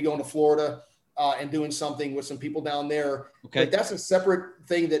we're going to be going to Florida and doing something with some people down there. Okay. But that's a separate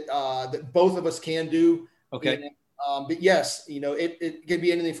thing that both of us can do. Okay. And, but yes, it can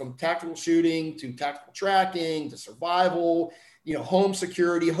be anything from tactical shooting to tactical tracking to survival, home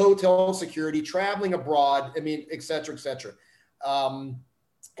security, hotel security, traveling abroad. I mean, et cetera, et cetera.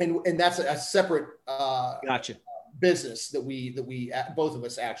 And that's a separate gotcha. Business that we both of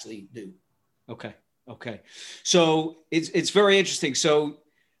us actually do. Okay. So it's very interesting. So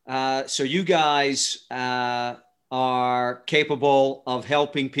you guys are capable of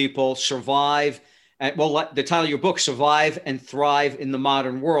helping people survive. The title of your book, Survive and Thrive in the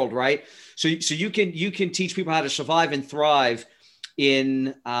Modern World, right? So you can teach people how to survive and thrive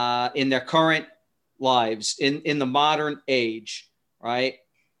in their current lives in the modern age, right?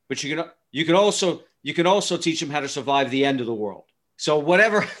 But you can also teach them how to survive the end of the world. So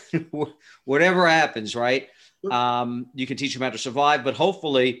whatever happens, right? You can teach them how to survive, but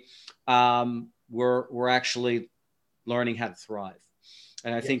hopefully we're actually learning how to thrive.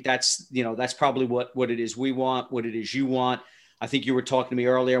 And I think that's probably what it is we want, what it is you want. I think you were talking to me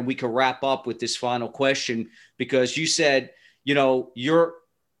earlier, and we could wrap up with this final question because you said,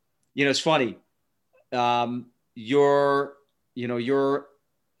 it's funny. You're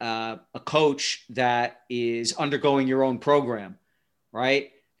a coach that is undergoing your own program,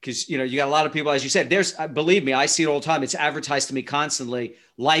 right? Because, you got a lot of people, as you said, believe me, I see it all the time. It's advertised to me constantly,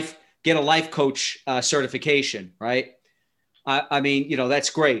 get a life coach certification, right? I mean,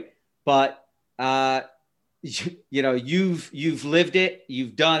 that's great, but you've lived it,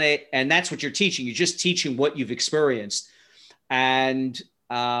 you've done it, and that's what you're teaching. You're just teaching what you've experienced. And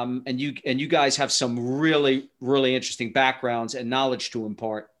you guys have some really, really interesting backgrounds and knowledge to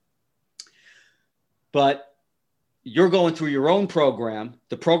impart. But you're going through your own program,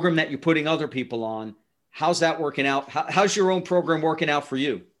 the program that you're putting other people on. How's that working out? How's your own program working out for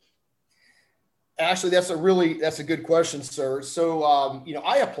you? Actually, that's a good question, sir. So,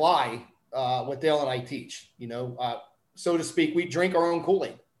 I apply what Dale and I teach, so to speak. We drink our own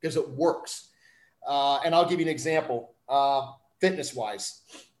Kool-Aid because it works. And I'll give you an example. Fitness wise,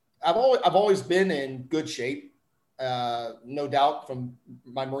 I've always been in good shape, no doubt, from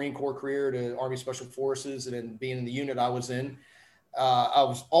my Marine Corps career to Army Special Forces and then being in the unit I was in. I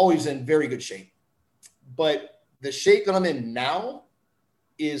was always in very good shape, but the shape that I'm in now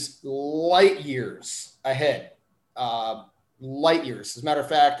is light years ahead. Light years. As a matter of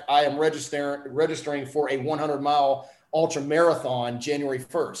fact, I am registering for a 100-mile ultra marathon January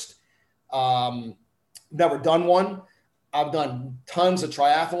 1st. Never done one. I've done tons of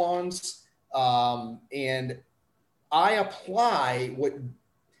triathlons. And I apply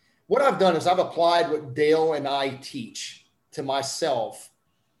what I've done is I've applied what Dale and I teach to myself.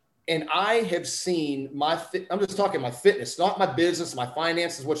 And I have seen I'm just talking my fitness, not my business, my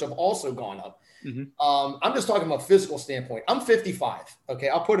finances, which have also gone up. Mm-hmm. I'm just talking about physical standpoint. I'm 55. Okay.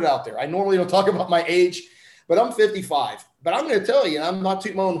 I'll put it out there. I normally don't talk about my age, but I'm 55. But I'm going to tell you, and I'm not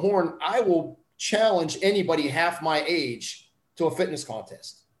tooting my own horn, I will challenge anybody half my age to a fitness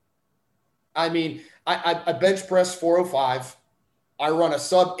contest. I mean, I bench press 405. I run a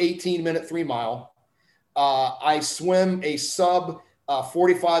sub 18-minute 3 mile. I swim a sub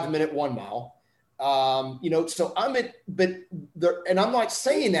 45-minute 1 mile. So and I'm not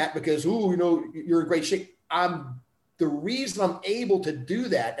saying that because, you're in great shape. The reason I'm able to do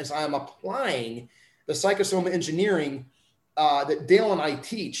that is I'm applying the psychosoma engineering that Dale and I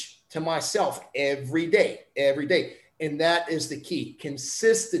teach to myself every day. And that is the key,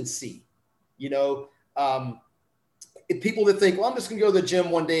 consistency. If people that think, well, I'm just going to go to the gym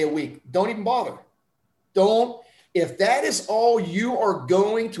 1 day a week, don't even bother. If that is all you are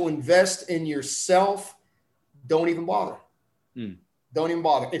going to invest in yourself, don't even bother. Don't even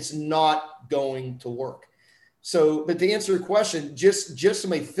bother. It's not going to work. So, but to answer your question, just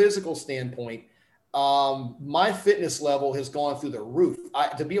from a physical standpoint, my fitness level has gone through the roof.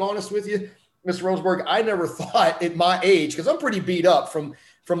 To be honest with you, Mr. Rosenberg, I never thought at my age, because I'm pretty beat up from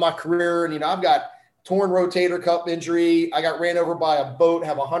my career. And, I've got torn rotator cuff injury. I got ran over by a boat,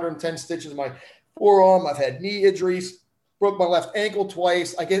 have 110 stitches in my forearm. I've had knee injuries, broke my left ankle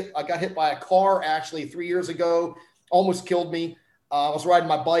twice. I got hit by a car actually 3 years ago, almost killed me. I was riding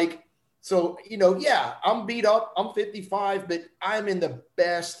my bike. So, I'm beat up. I'm 55, but I'm in the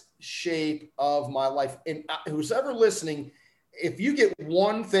best shape of my life. And who's ever listening, if you get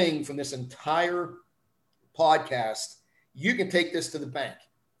one thing from this entire podcast, you can take this to the bank.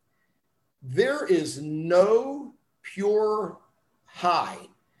 There is no pure high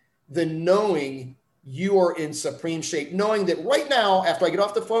than knowing you are in supreme shape, knowing that right now, after I get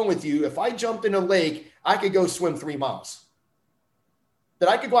off the phone with you, if I jumped in a lake, I could go swim 3 miles. That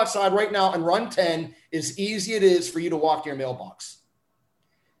I could go outside right now and run 10 as easy it is for you to walk to your mailbox.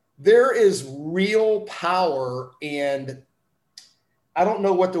 There is real power, and I don't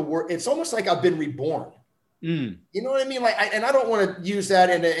know what the word, it's almost like I've been reborn. You know what I mean? And I don't want to use that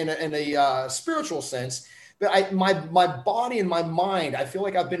in a spiritual sense, but my body and my mind, I feel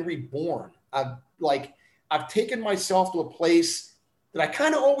like I've been reborn. I've taken myself to a place that I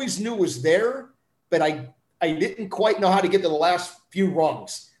kind of always knew was there, but I didn't quite know how to get to the last few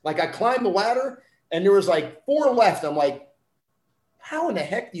rungs. Like I climbed the ladder and there was 4 left. I'm like, how in the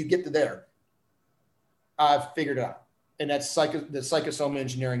heck do you get to there? I've figured it out. And that's the psychosoma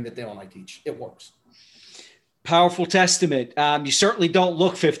engineering that Dale and I teach. It works. Powerful testament. You certainly don't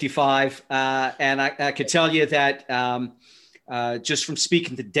look 55. And I could tell you that just from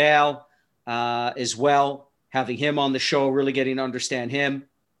speaking to Dale as well, having him on the show, really getting to understand him,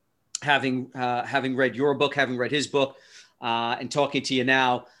 having read your book, having read his book, and talking to you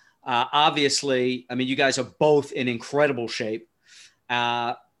now, obviously, I mean, you guys are both in incredible shape,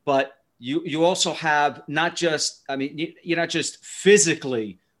 but you also have not just, I mean, you're not just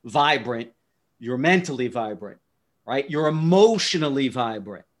physically vibrant, you're mentally vibrant, right? You're emotionally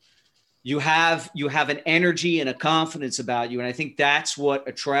vibrant. You have an energy and a confidence about you. And I think that's what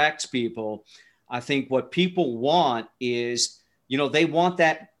attracts people. I think what people want is, they want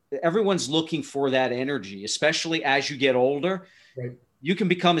that. Everyone's looking for that energy, especially as you get older. Right. You can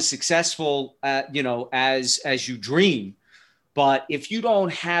become as successful, as you dream. But if you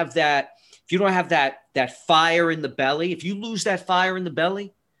don't have that, that fire in the belly, if you lose that fire in the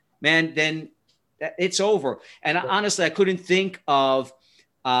belly, man, then it's over. And honestly, I couldn't think of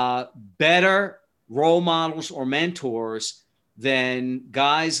better role models or mentors than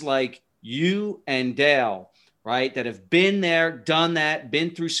guys like you and Dale, right? That have been there, done that,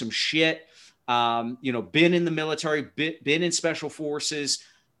 been through some shit, been in the military, been in special forces,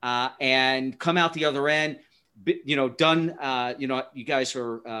 and come out the other end, done, you guys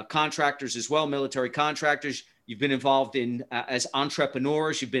are contractors as well, military contractors. You've been involved in as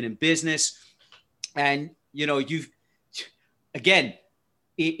entrepreneurs, you've been in business, and,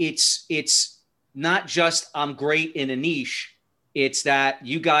 it's not just I'm great in a niche. It's that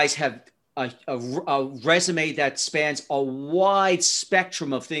you guys have a resume that spans a wide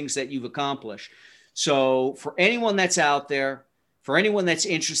spectrum of things that you've accomplished. So for anyone that's out there, for anyone that's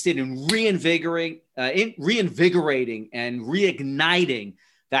interested in reinvigorating and reigniting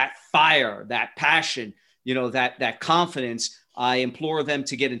that fire, that passion, that confidence, I implore them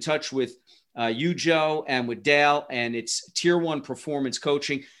to get in touch with you, Joe, and with Dale, and it's Tier 1 Performance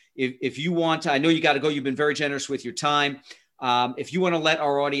Coaching. If you want to, I know you got to go. You've been very generous with your time. If you want to let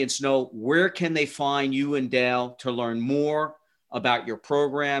our audience know, where can they find you and Dale to learn more about your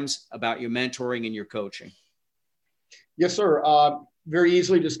programs, about your mentoring and your coaching? Yes, sir. Very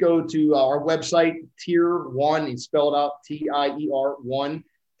easily, just go to our website, Tier 1, it's spelled out TIER 1,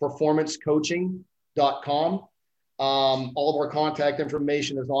 performancecoaching.com. All of our contact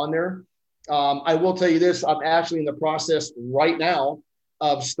information is on there. I will tell you this, I'm actually in the process right now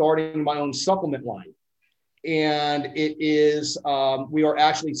of starting my own supplement line. And it is, we are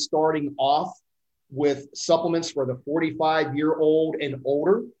actually starting off with supplements for the 45-year-old and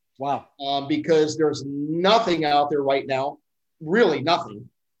older. Wow. Because there's nothing out there right now, really nothing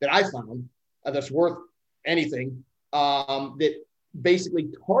that I found that's worth anything that basically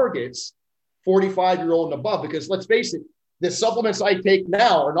targets 45-year-old and above. Because let's face it, the supplements I take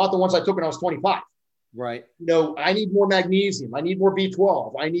now are not the ones I took when I was 25. Right. You know, I need more magnesium. I need more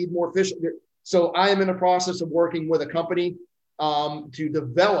B12. I need more fish. So I am in the process of working with a company to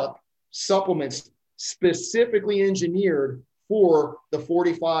develop supplements specifically engineered for the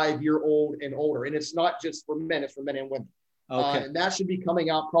 45-year-old and older. And it's not just for men, it's for men and women. Okay. And that should be coming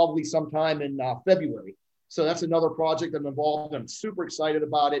out probably sometime in February. So that's another project I'm involved in. I'm super excited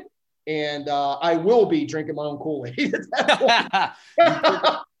about it. And I will be drinking my own Kool-Aid at that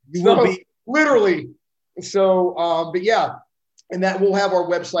point. You will be. Literally. So, but yeah, and that we'll have our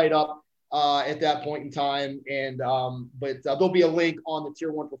website up at that point in time. And, but there'll be a link on the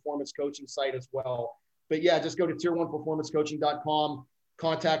Tier 1 Performance Coaching site as well. But yeah, just go to tier1performancecoaching.com.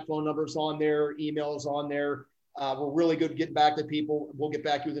 Contact phone numbers on there, emails on there. We're really good at getting back to people. We'll get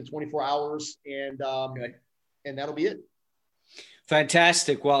back to you within 24 hours, and that'll be it.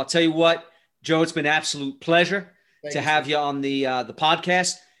 Fantastic. Well, I'll tell you what, Joe, it's been an absolute pleasure to have you on the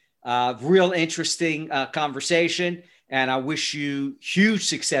podcast. Real interesting conversation, and I wish you huge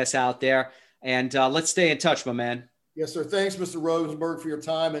success out there. And let's stay in touch, my man. Yes, sir. Thanks, Mr. Rosenberg, for your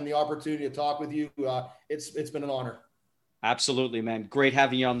time and the opportunity to talk with you. It's been an honor. Absolutely, man. Great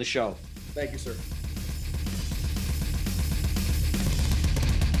having you on the show. Thank you, sir.